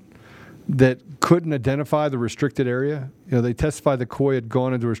agent that couldn't identify the restricted area. You know, they testified that Couy had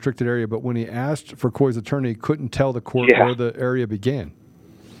gone into a restricted area, but when he asked for Couy's attorney, he couldn't tell the court where the area began.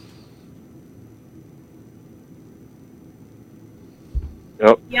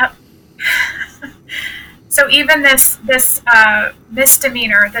 Yep. So even this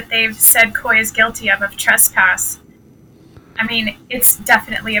misdemeanor that they've said Couy is guilty of trespass, I mean, it's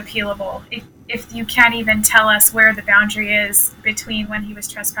definitely appealable. If you can't even tell us where the boundary is between when he was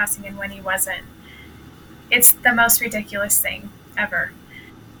trespassing and when he wasn't, it's the most ridiculous thing ever.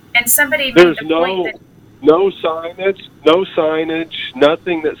 And somebody made the point that no signage,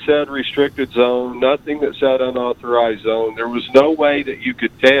 nothing that said restricted zone, nothing that said unauthorized zone. There was no way that you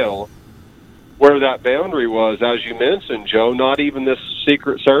could tell where that boundary was, as you mentioned, Joe. Not even this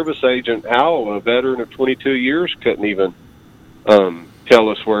Secret Service agent, Howell, a veteran of 22 years, couldn't even tell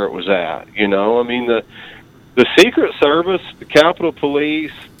us where it was at. You know, I mean, the Secret Service, the Capitol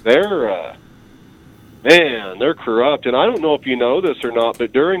Police, they're corrupt. And I don't know if you know this or not,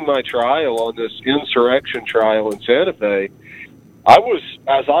 but during my trial on this insurrection trial in Santa Fe,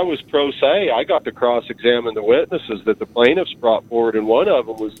 as I was pro se, I got to cross-examine the witnesses that the plaintiffs brought forward, and one of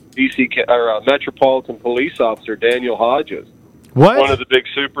them was Metropolitan Police Officer Daniel Hodges. What? One of the big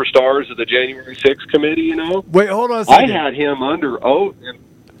superstars of the January 6th committee, you know? Wait, hold on a second. I had him under oath.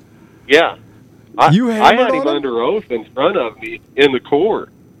 I had him under oath in front of me in the court.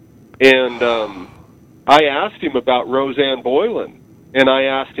 And I asked him about Roseanne Boylan, and I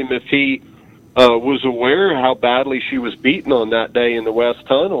asked him if he was aware how badly she was beaten on that day in the West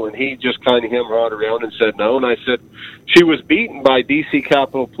Tunnel, and he just kind of hemmed around and said no. And I said, she was beaten by D.C.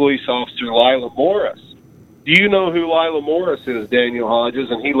 Capitol Police Officer Lila Morris. Do you know who Lila Morris is, Daniel Hodges?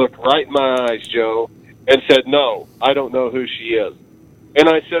 And he looked right in my eyes, Joe, and said, no, I don't know who she is. And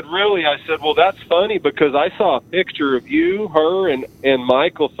I said, really? I said, well, that's funny, because I saw a picture of you, her, and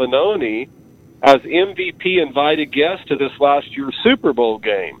Michael Fanoni as MVP invited guests to this last year's Super Bowl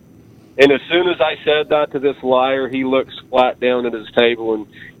game. And as soon as I said that to this liar, he looks flat down at his table,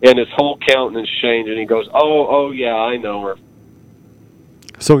 and his whole countenance changed, and he goes, oh, yeah, I know her.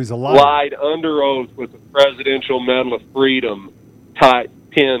 So he's a liar. Lied under oath with the Presidential Medal of Freedom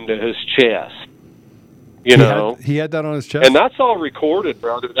pinned to his chest. You know? He had that on his chest? And that's all recorded,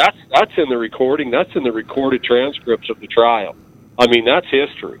 brother. That's in the recording. That's in the recorded transcripts of the trial. I mean, that's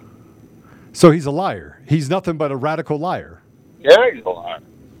history. So he's a liar. He's nothing but a radical liar. Yeah, he's a liar.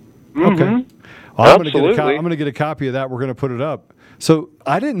 Mm-hmm. Okay. Well, I'm going to get a copy of that. We're going to put it up. So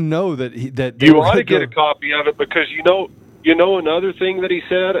I didn't know that you ought to get a copy of it, because you know another thing that he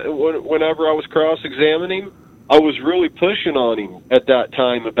said whenever I was cross-examining him, I was really pushing on him at that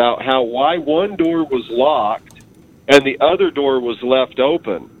time about why one door was locked and the other door was left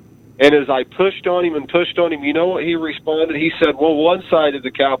open. And as I pushed on him, you know what he responded? He said, well, one side of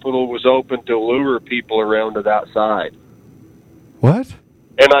the Capitol was open to lure people around to that side. What?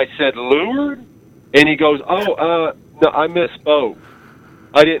 And I said, lured? And he goes, no, I misspoke.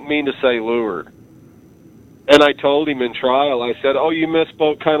 I didn't mean to say lured. And I told him in trial, I said, you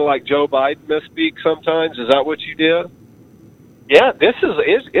misspoke kind of like Joe Biden misspeaks sometimes? Is that what you did? Yeah,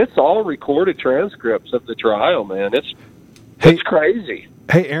 it's all recorded transcripts of the trial, man. It's crazy.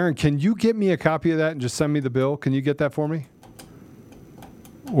 Hey, Aaron, can you get me a copy of that and just send me the bill? Can you get that for me?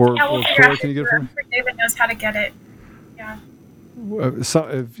 Or Couy, can you get it for me? David knows how to get it. Yeah.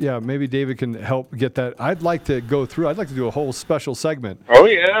 Maybe David can help get that. I'd like to go through. I'd like to do a whole special segment. Oh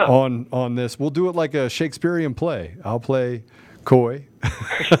yeah. On this, we'll do it like a Shakespearean play. I'll play Couy,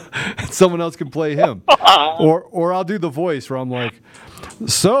 Someone else can play him. Or I'll do the voice where I'm like,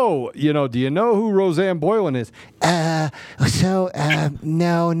 so, do you know who Roseanne Boylan is? No,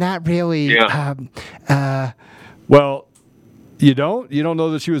 not really. Yeah. Well, you don't? You don't know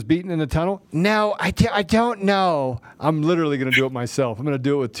that she was beaten in the tunnel? No, I don't know. I'm literally going to do it myself. I'm going to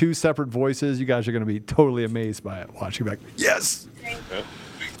do it with 2 separate voices. You guys are going to be totally amazed by it. Watching back. Yes.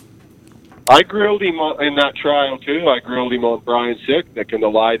 I grilled him in that trial, too. I grilled him on Brian Sicknick and the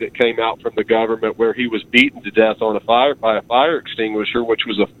lie that came out from the government where he was beaten to death on by a fire extinguisher, which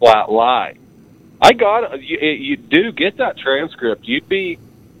was a flat lie. You do get that transcript. It'd be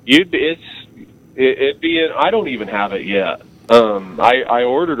I don't even have it yet. I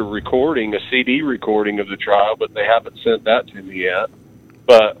ordered a CD recording of the trial, but they haven't sent that to me yet.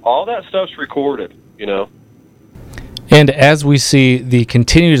 But all that stuff's recorded, And as we see the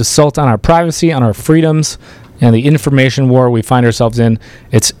continued assault on our privacy, on our freedoms, and the information war we find ourselves in,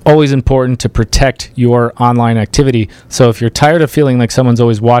 it's always important to protect your online activity. So if you're tired of feeling like someone's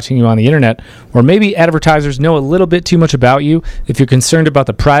always watching you on the internet, or maybe advertisers know a little bit too much about you, if you're concerned about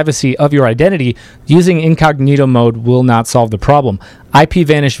the privacy of your identity, using incognito mode will not solve the problem.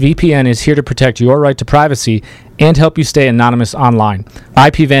 IPVanish VPN is here to protect your right to privacy and help you stay anonymous online.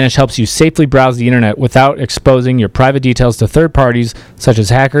 IPVanish helps you safely browse the internet without exposing your private details to third parties such as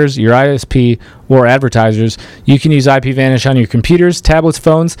hackers, your ISP, or advertisers. You can use IPVanish on your computers, tablets,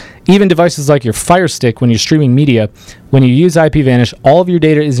 phones, even devices like your Fire Stick when you're streaming media. When you use IPVanish, all of your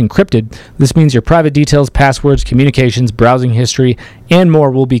data is encrypted. This means your private details, passwords, communications, browsing history, and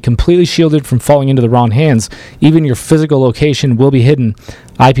more will be completely shielded from falling into the wrong hands. Even your physical location will be hidden.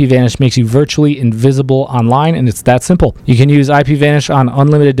 IPVanish makes you virtually invisible online, and it's that simple. You can use IPVanish on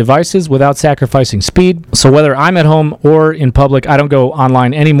unlimited devices without sacrificing speed. So whether I'm at home or in public, I don't go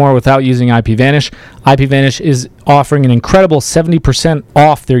online anymore without using IPVanish. IPVanish is offering an incredible 70%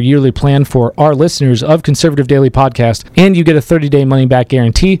 off their yearly plan for our listeners of Conservative Daily Podcast, and you get a 30-day money-back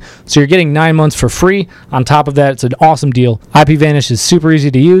guarantee, so you're getting 9 months for free. On top of that, it's an awesome deal. IPVanish is super easy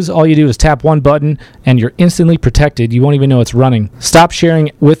to use. All you do is tap one button, and you're instantly protected. You won't even know it's running. Stop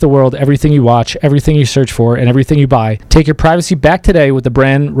sharing with the world everything you watch, everything you search for, and everything you buy. Take your privacy back today with the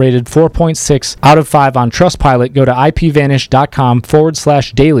brand rated 4.6 out of 5 on Trustpilot. Go to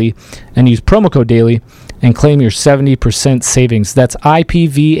ipvanish.com/daily and use promo code daily and claim your 70% savings. That's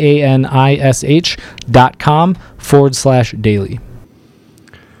ipvanish.com/daily.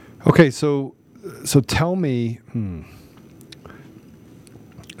 Okay, so tell me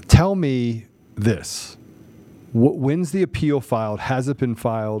this. When's the appeal filed? Has it been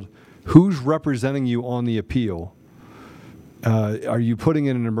filed? Who's representing you on the appeal? Are you putting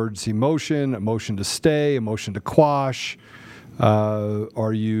in an emergency motion, a motion to stay, a motion to quash?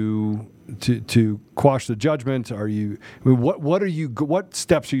 Are you to quash the judgment? What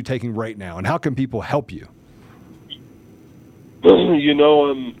steps are you taking right now, and how can people help you?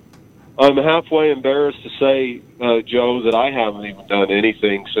 I'm halfway embarrassed to say, Joe, that I haven't even done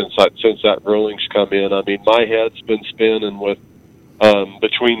anything since that ruling's come in. I mean, my head's been spinning with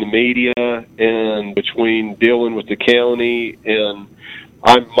between the media and between dealing with the county, and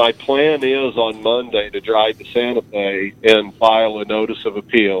my plan is on Monday to drive to Santa Fe and file a notice of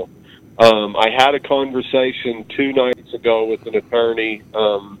appeal. I had a conversation 2 nights ago with an attorney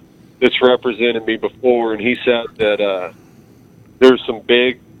that's represented me before, and he said that there's some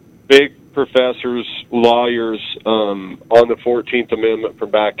big professors, lawyers on the 14th Amendment from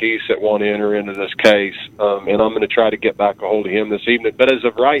back east that want to enter into this case, and I'm going to try to get back a hold of him this evening. But as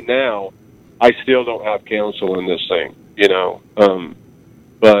of right now, I still don't have counsel in this thing, so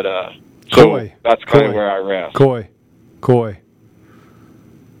that's kind of where I rest. Couy,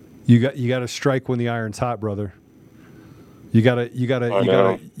 you got to strike when the iron's hot, brother. You got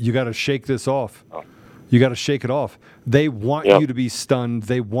to shake this off. You got to shake it off. They want you to be stunned.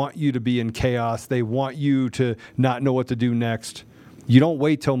 They want you to be in chaos. They want you to not know what to do next. You don't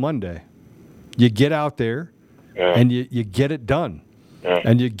wait till Monday. You get out there and you get it done.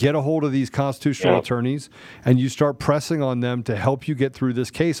 And you get a hold of these constitutional attorneys and you start pressing on them to help you get through this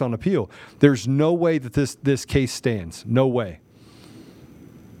case on appeal. There's no way that this case stands. No way.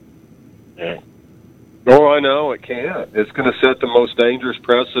 Yeah. No, I know it can't. It's going to set the most dangerous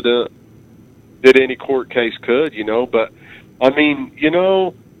precedent that any court case could, But I mean,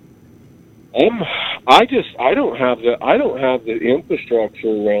 I don't have the infrastructure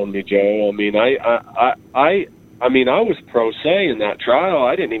around me, Joe. I mean, I was pro se in that trial.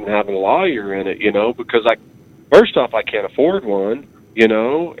 I didn't even have a lawyer in it, because first off, I can't afford one, and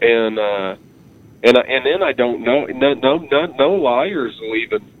then I don't know. No lawyers will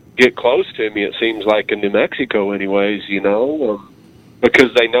even get close to me. It seems like in New Mexico, anyways,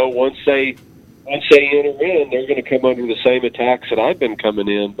 because they know once they enter in, they're going to come under the same attacks that I've been coming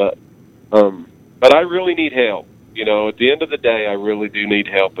in. But I really need help. You know, at the end of the day, I really do need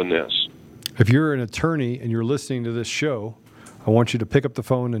help in this. If you're an attorney and you're listening to this show, I want you to pick up the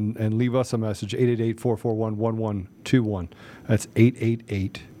phone and leave us a message, 888-441-1121. That's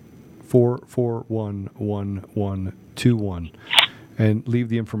 888-441-1121. And leave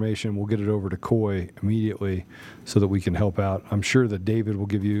the information. We'll get it over to Couy immediately so that we can help out. I'm sure that David will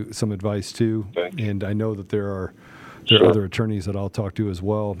give you some advice too. And I know that there are other attorneys that I'll talk to as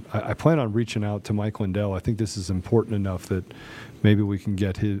well. I plan on reaching out to Mike Lindell. I think this is important enough that maybe we can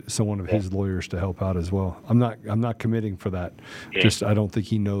get someone of his lawyers to help out as well. I'm not committing for that. Just I don't think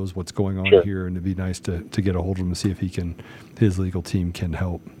he knows what's going on here, and it'd be nice to get a hold of him and see if his legal team can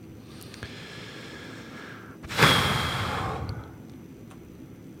help.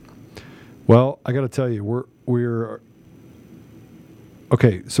 Well, I got to tell you, we're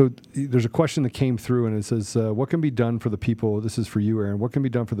okay. So there's a question that came through, and it says, "What can be done for the people?" This is for you, Aaron. What can be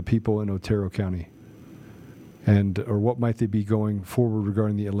done for the people in Otero County, or what might they be going forward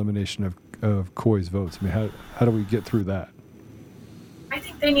regarding the elimination of Couy's votes? I mean, how do we get through that? I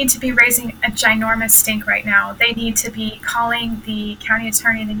think they need to be raising a ginormous stink right now. They need to be calling the county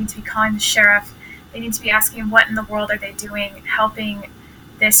attorney. They need to be calling the sheriff. They need to be asking, what in the world are they doing, helping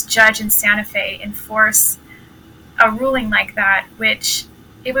this judge in Santa Fe enforce a ruling like that, which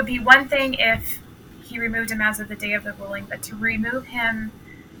it would be one thing if he removed him as of the day of the ruling, but to remove him,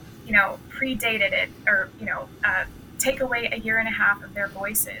 predated it, or, take away a year and a half of their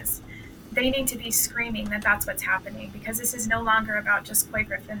voices. They need to be screaming that that's what's happening, because this is no longer about just Couy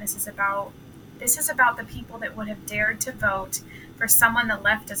Griffin. This is about the people that would have dared to vote for someone the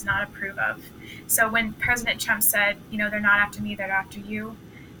left does not approve of. So when President Trump said, they're not after me, they're after you,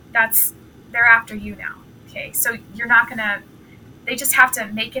 they're after you now. Okay, so they just have to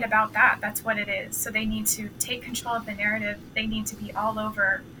make it about that. That's what it is. So they need to take control of the narrative. They need to be all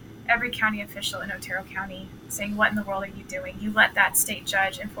over every county official in Otero County saying, what in the world are you doing? You let that state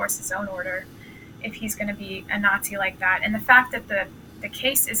judge enforce his own order if he's going to be a Nazi like that. And the fact that the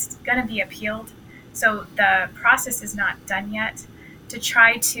case is going to be appealed, so the process is not done yet, to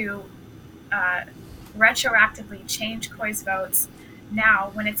try to retroactively change Couy's votes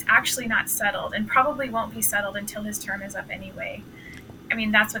now when it's actually not settled, and probably won't be settled until his term is up anyway. I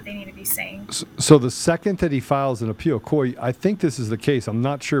mean, that's what they need to be saying. So the second that he files an appeal, Couy, I think this is the case, I'm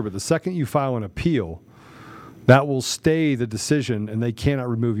not sure, but the second you file an appeal, that will stay the decision and they cannot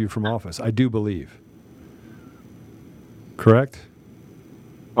remove you from office, I do believe. Correct?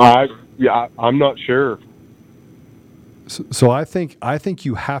 I'm not sure. So I think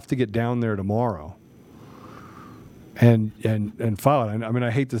you have to get down there tomorrow and file it. I mean, I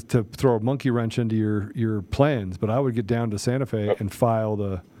hate to throw a monkey wrench into your plans, but I would get down to Santa Fe and file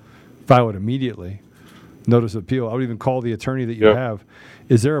it immediately. Notice of appeal. I would even call the attorney that you have.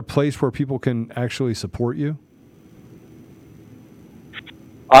 Is there a place where people can actually support you?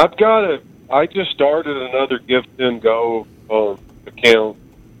 I just started another Give Send Go account,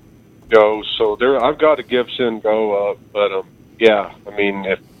 Joe. So I've got a Give Send Go up, but I mean,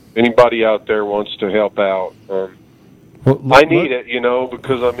 if anybody out there wants to help out, I need it,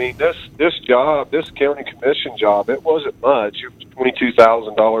 because I mean, this job, this county commission job, it wasn't much. It was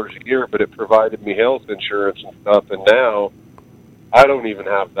 $22,000 a year, but it provided me health insurance and stuff. And now I don't even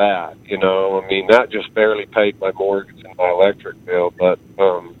have that. I mean, that just barely paid my mortgage and my electric bill. But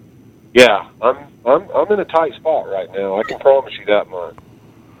I'm in a tight spot right now. I can promise you that much.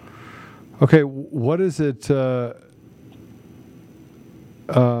 Okay, what is it?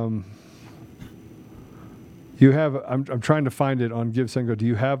 You have. I'm trying to find it on Give Send Go. Do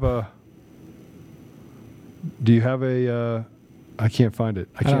you have a? I can't find it.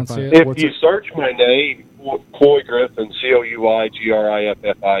 I can't find it. If you search my name, Couy Griffin,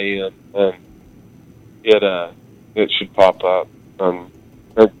 COUYGRIFFIN, it should pop up.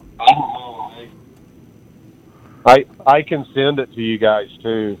 I can send it to you guys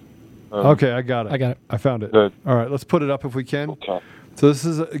too. Okay, I got it. I found it. Good. All right, let's put it up if we can. Okay. So this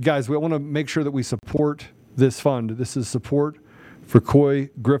is, guys, we want to make sure that we support this fund. This is support for Couy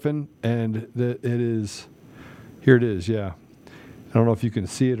Griffin, and that it is, here it is, yeah. I don't know if you can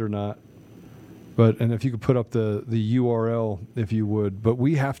see it or not, and if you could put up the URL, if you would. But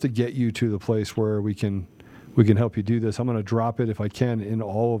we have to get you to the place where we can help you do this. I'm going to drop it, if I can, in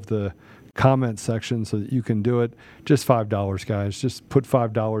all of the comment section so that you can do it. Just $5, guys. Just put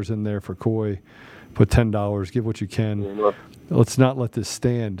 $5 in there for Couy. Put $10. Give what you can. Mm-hmm. Let's not let this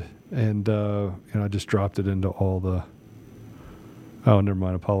stand. And I just dropped it into all the. Oh, never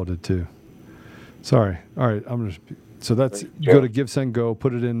mind. Apollo did too. Sorry. All right. I'm just So that's, go to Give, Send, Go,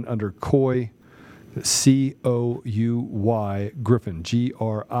 put it in under Couy, Couy, Griffin, Griffin.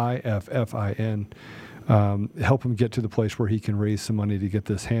 Help him get to the place where he can raise some money to get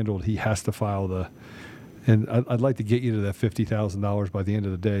this handled. He has to file and I'd like to get you to that $50,000 by the end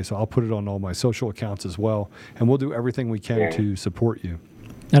of the day. So I'll put it on all my social accounts as well, and we'll do everything we can to support you.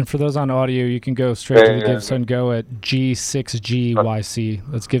 And for those on audio, you can go straight to the Give, Send, Go at G6GYC.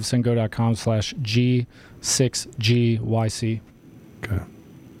 That's givesendgo.com/G6GYC. Okay.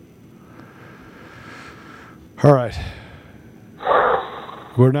 All right.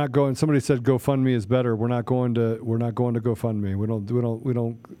 We're not going. Somebody said GoFundMe is better. We're not going to GoFundMe. We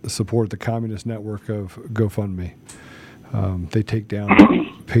don't support the communist network of GoFundMe. They take down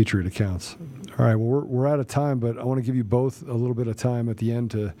Patriot accounts. All right. Well, we're out of time, but I want to give you both a little bit of time at the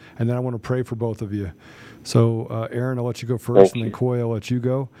end and then I want to pray for both of you. So, Aaron, I'll let you go first, and then Couy, I'll let you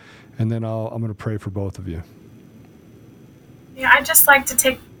go, and then I'm going to pray for both of you. Yeah, I'd just like to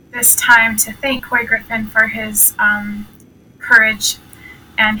take this time to thank Couy Griffin for his courage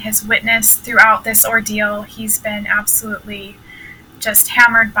and his witness throughout this ordeal. He's been absolutely just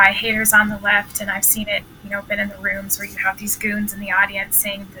hammered by haters on the left, and I've seen it, been in the rooms where you have these goons in the audience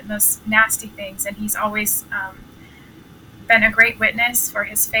saying the most nasty things, and he's always been a great witness for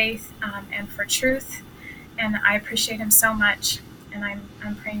his faith and for truth, and I appreciate him so much, and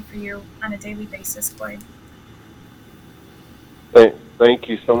I'm praying for you on a daily basis, Couy. Thank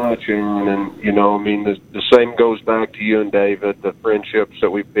you so much, Aaron. And the same goes back to you and David. The friendships that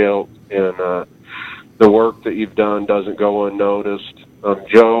we built and the work that you've done doesn't go unnoticed.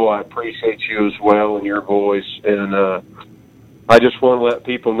 Joe, I appreciate you as well and your voice. And I just want to let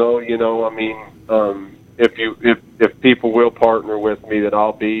people know, if people will partner with me, that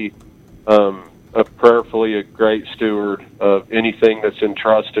I'll be prayerfully a great steward of anything that's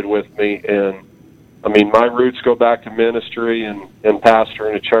entrusted with me. And my roots go back to ministry and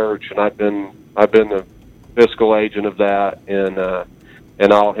pastoring a church, and I've been the fiscal agent of that, and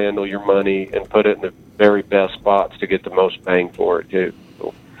I'll handle your money and put it in the very best spots to get the most bang for it too.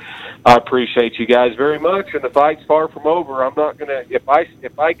 So I appreciate you guys very much, and the fight's far from over. I'm not gonna. If I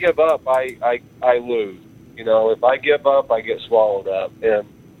give up, I lose. If I give up, I get swallowed up, and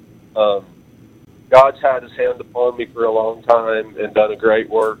God's had his hand upon me for a long time and done a great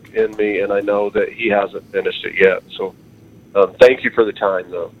work in me, and I know that he hasn't finished it yet. So thank you for the time,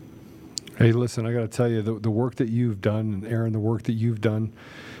 though. Hey, listen, I got to tell you, the work that you've done, and Aaron, the work that you've done,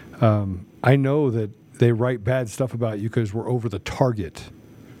 I know that they write bad stuff about you because we're over the target,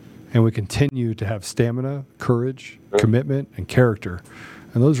 and we continue to have stamina, courage, commitment, and character.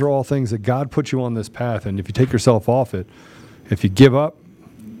 And those are all things that God put you on this path, and if you take yourself off it, if you give up,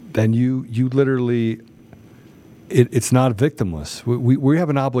 then you literally, it's not victimless. We have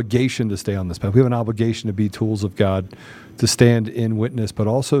an obligation to stay on this path. We have an obligation to be tools of God, to stand in witness, but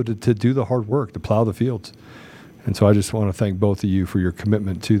also to do the hard work, to plow the fields. And so I just want to thank both of you for your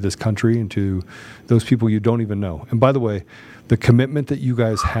commitment to this country and to those people you don't even know. And by the way, the commitment that you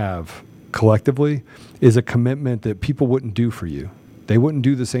guys have collectively is a commitment that people wouldn't do for you. They wouldn't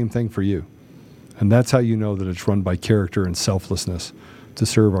do the same thing for you. And that's how you know that it's run by character and selflessness to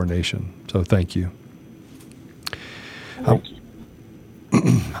serve our nation. So thank you. I'm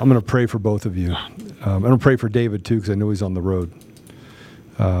going to pray for both of you. I'm going to pray for David too, because I know he's on the road.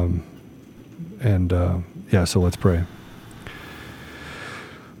 So let's pray.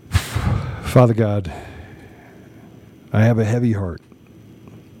 Father God, I have a heavy heart.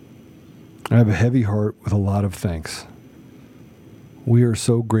 I have a heavy heart with a lot of thanks. We are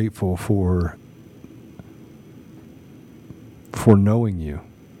so grateful for knowing you,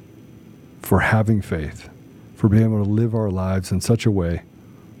 for having faith, for being able to live our lives in such a way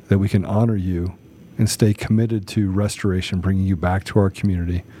that we can honor you and stay committed to restoration, bringing you back to our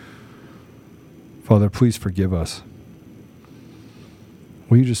community. Father, please forgive us.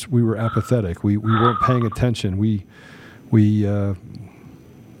 We were apathetic. We weren't paying attention. We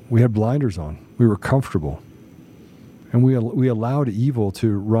had blinders on. We were comfortable. And we allowed evil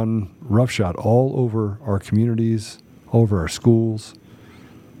to run roughshod all over our communities, all over our schools.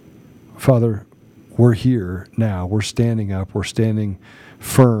 Father, we're here now. We're standing up. We're standing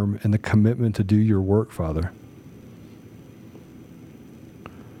firm in the commitment to do your work, Father.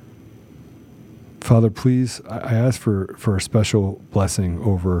 Father, please, I ask for a special blessing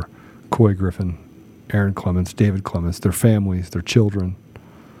over Couy Griffin, Aaron Clements, David Clements, their families, their children,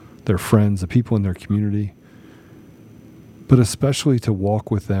 their friends, the people in their community, but especially to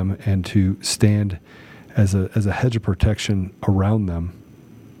walk with them and to stand as a hedge of protection around them,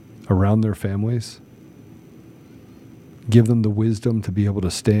 around their families. Give them the wisdom to be able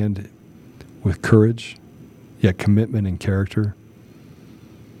to stand with courage, yet commitment and character.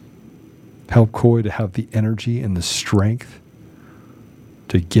 Help Couy to have the energy and the strength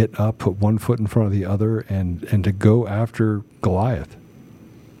to get up, put one foot in front of the other, and to go after Goliath.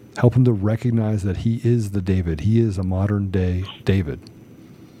 Help him to recognize that he is the David. He is a modern day David.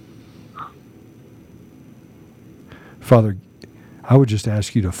 Father, I would just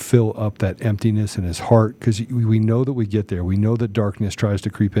ask you to fill up that emptiness in his heart, because we know that we get there. We know that darkness tries to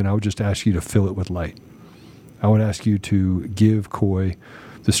creep in. I would just ask you to fill it with light. I would ask you to give Couy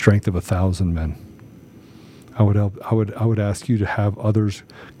the strength of 1,000 men. I would ask you to have others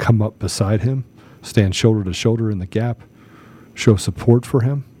come up beside him, stand shoulder to shoulder in the gap, show support for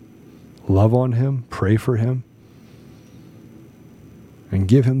him, love on him, pray for him, and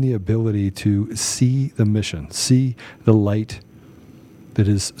give him the ability to see the mission, see the light that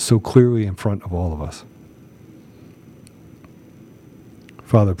is so clearly in front of all of us.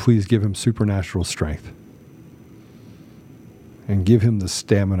 Father, please give him supernatural strength and give him the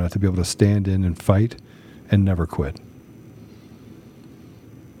stamina to be able to stand in and fight and never quit.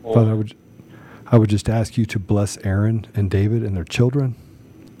 Father, I would just ask you to bless Aaron and David and their children.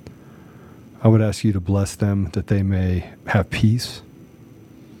 I would ask you to bless them that they may have peace.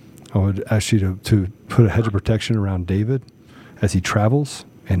 I would ask you to put a hedge of protection around David as he travels,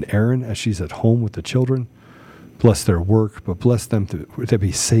 and Aaron as she's at home with the children. Bless their work, but bless them to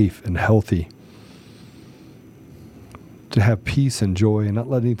be safe and healthy, to have peace and joy and not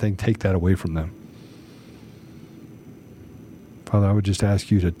let anything take that away from them. Father, I would just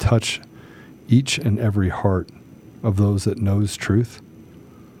ask you to touch each and every heart of those that knows truth,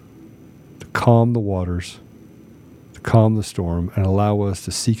 to calm the waters, to calm the storm, and allow us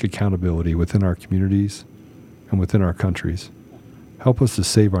to seek accountability within our communities and within our countries. Help us to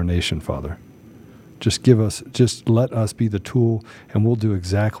save our nation, Father. Just let us be the tool, and we'll do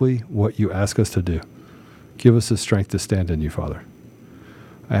exactly what you ask us to do. Give us the strength to stand in you, Father.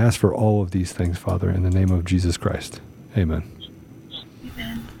 I ask for all of these things, Father, in the name of Jesus Christ. Amen.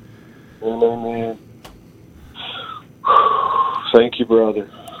 Amen. Amen. Thank you, brother.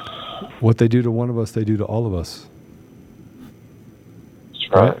 What they do to one of us, they do to all of us.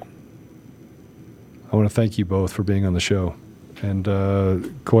 That's right. I want to thank you both for being on the show. And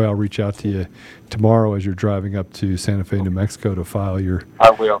Couy, I'll reach out to you tomorrow as you're driving up to Santa Fe, New Mexico to file your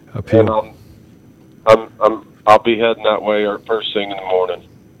I will. appeal. And I'll be heading that way first thing in the morning.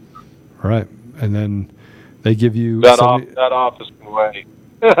 All right. And then they give you that office can wait.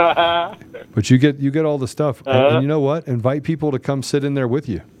 But you get all the stuff. And you know what? Invite people to come sit in there with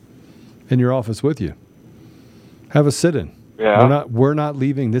you, in your office with you. Have a sit-in. Yeah. We're not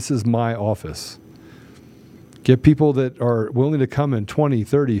leaving. This is my office. Get people that are willing to come in 20,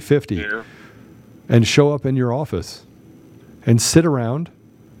 30, 50 and show up in your office and sit around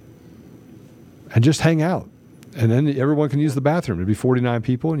and just hang out. And then everyone can use the bathroom. It'd be 49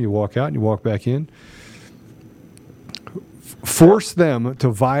 people, and you walk out and you walk back in. Force them to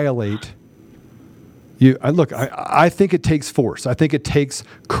violate you. I think it takes force. I think it takes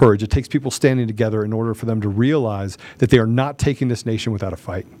courage. It takes people standing together in order for them to realize that they are not taking this nation without a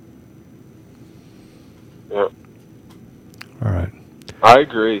fight. Yeah. All right. I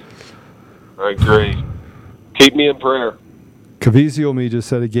agree. Keep me in prayer. Cavizio me just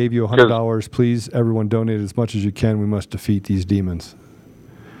said he gave you $100. Please, everyone, donate as much as you can. We must defeat these demons.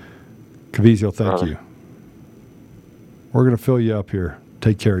 Cavizio, thank you. We're going to fill you up here.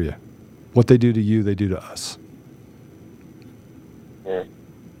 Take care of you. What they do to you, they do to us. Yeah.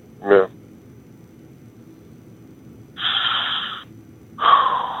 Yeah.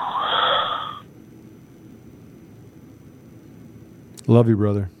 Love you,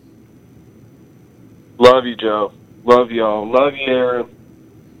 brother. Love you, Joe. Love y'all. Love you, Aaron.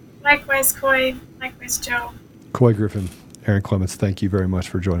 Likewise, Couy. Likewise, Joe. Couy Griffin, Aaron Clements, thank you very much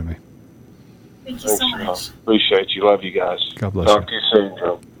for joining me. Thank you so much. Appreciate you. Love you guys. God bless Talk to you soon,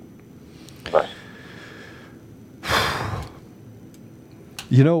 Joe. Bye.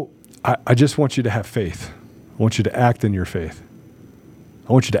 You know, I just want you to have faith. I want you to act in your faith.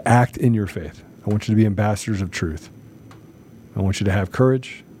 I want you to act in your faith. I want you to be ambassadors of truth. I want you to have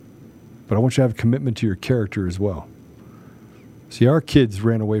courage, but I want you to have commitment to your character as well. See, our kids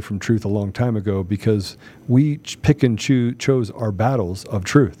ran away from truth a long time ago because we pick and chose our battles of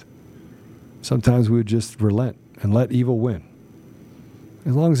truth. Sometimes we would just relent and let evil win.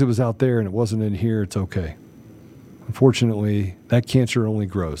 As long as it was out there and it wasn't in here, it's okay. Unfortunately, that cancer only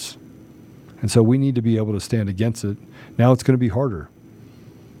grows. And so we need to be able to stand against it. Now it's going to be harder.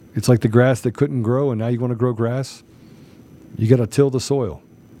 It's like the grass that couldn't grow, and now you want to grow grass? You got to till the soil.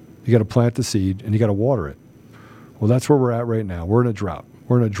 You got to plant the seed, and you got to water it. Well, that's where we're at right now. We're in a drought.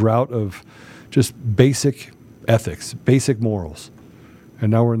 We're in a drought of just basic ethics, basic morals.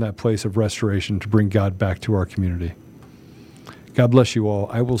 And now we're in that place of restoration to bring God back to our community. God bless you all.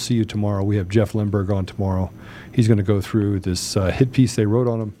 I will see you tomorrow. We have Jeff Lindbergh on tomorrow. He's going to go through this hit piece they wrote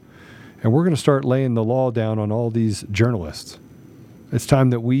on him. And we're going to start laying the law down on all these journalists. It's time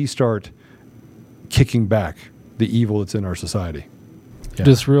that we start kicking back the evil that's in our society. Yeah.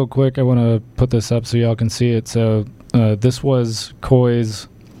 Just real quick, I want to put this up so y'all can see it. So this was Coy's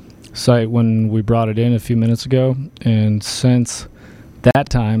site when we brought it in a few minutes ago. And since that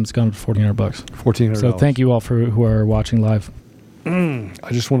time, it's gone up to $1,400. $1,400. So thank you all for who are watching live.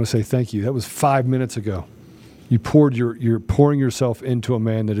 I just want to say thank you. That was 5 minutes ago. You're pouring yourself into a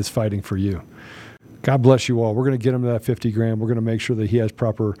man that is fighting for you. God bless you all. We're going to get him to that 50 grand. We're going to make sure that he has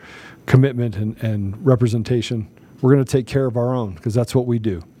proper commitment and representation. We're going to take care of our own because that's what we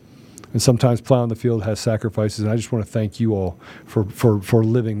do. And sometimes plowing the field has sacrifices, and I just want to thank you all for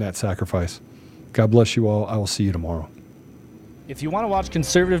living that sacrifice. God bless you all. I will see you tomorrow. If you want to watch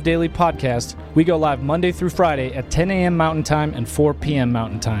Conservative Daily Podcast, we go live Monday through Friday at 10 a.m. Mountain Time and 4 p.m.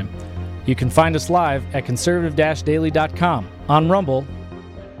 Mountain Time. You can find us live at conservative-daily.com, on Rumble,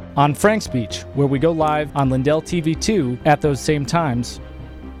 on Frank Speech, where we go live on Lindell TV 2 at those same times,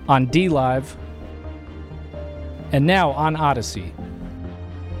 on D-Live, and now on Odyssey.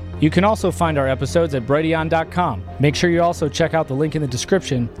 You can also find our episodes at Brighteon.com. Make sure you also check out the link in the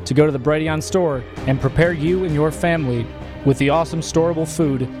description to go to the Brighteon store and prepare you and your family with the awesome storable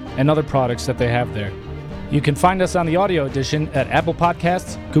food and other products that they have there. You can find us on the audio edition at Apple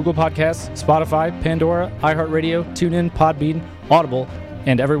Podcasts, Google Podcasts, Spotify, Pandora, iHeartRadio, TuneIn, Podbean, Audible,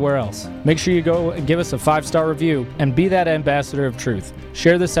 and everywhere else. Make sure you go and give us a 5-star review and be that ambassador of truth.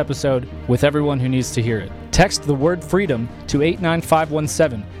 Share this episode with everyone who needs to hear it. Text the word freedom to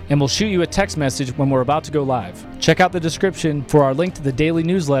 89517 and we'll shoot you a text message when we're about to go live. Check out the description for our link to the daily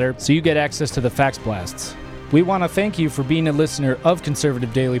newsletter so you get access to the fax blasts. We want to thank you for being a listener of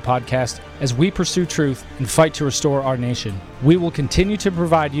Conservative Daily Podcast as we pursue truth and fight to restore our nation. We will continue to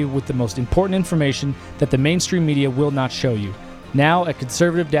provide you with the most important information that the mainstream media will not show you. Now at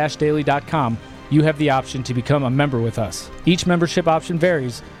conservative-daily.com, you have the option to become a member with us. Each membership option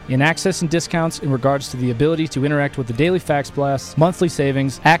varies in access and discounts in regards to the ability to interact with the daily fax blasts, monthly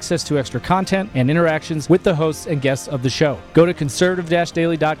savings, access to extra content, and interactions with the hosts and guests of the show. Go to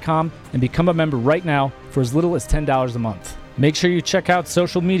conservative-daily.com and become a member right now for as little as $10 a month. Make sure you check out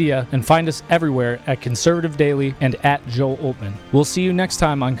social media and find us everywhere at Conservative Daily and at Joel Oltman. We'll see you next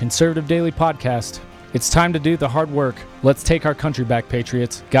time on Conservative Daily Podcast. It's time to do the hard work. Let's take our country back,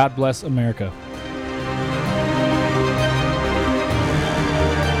 Patriots. God bless America.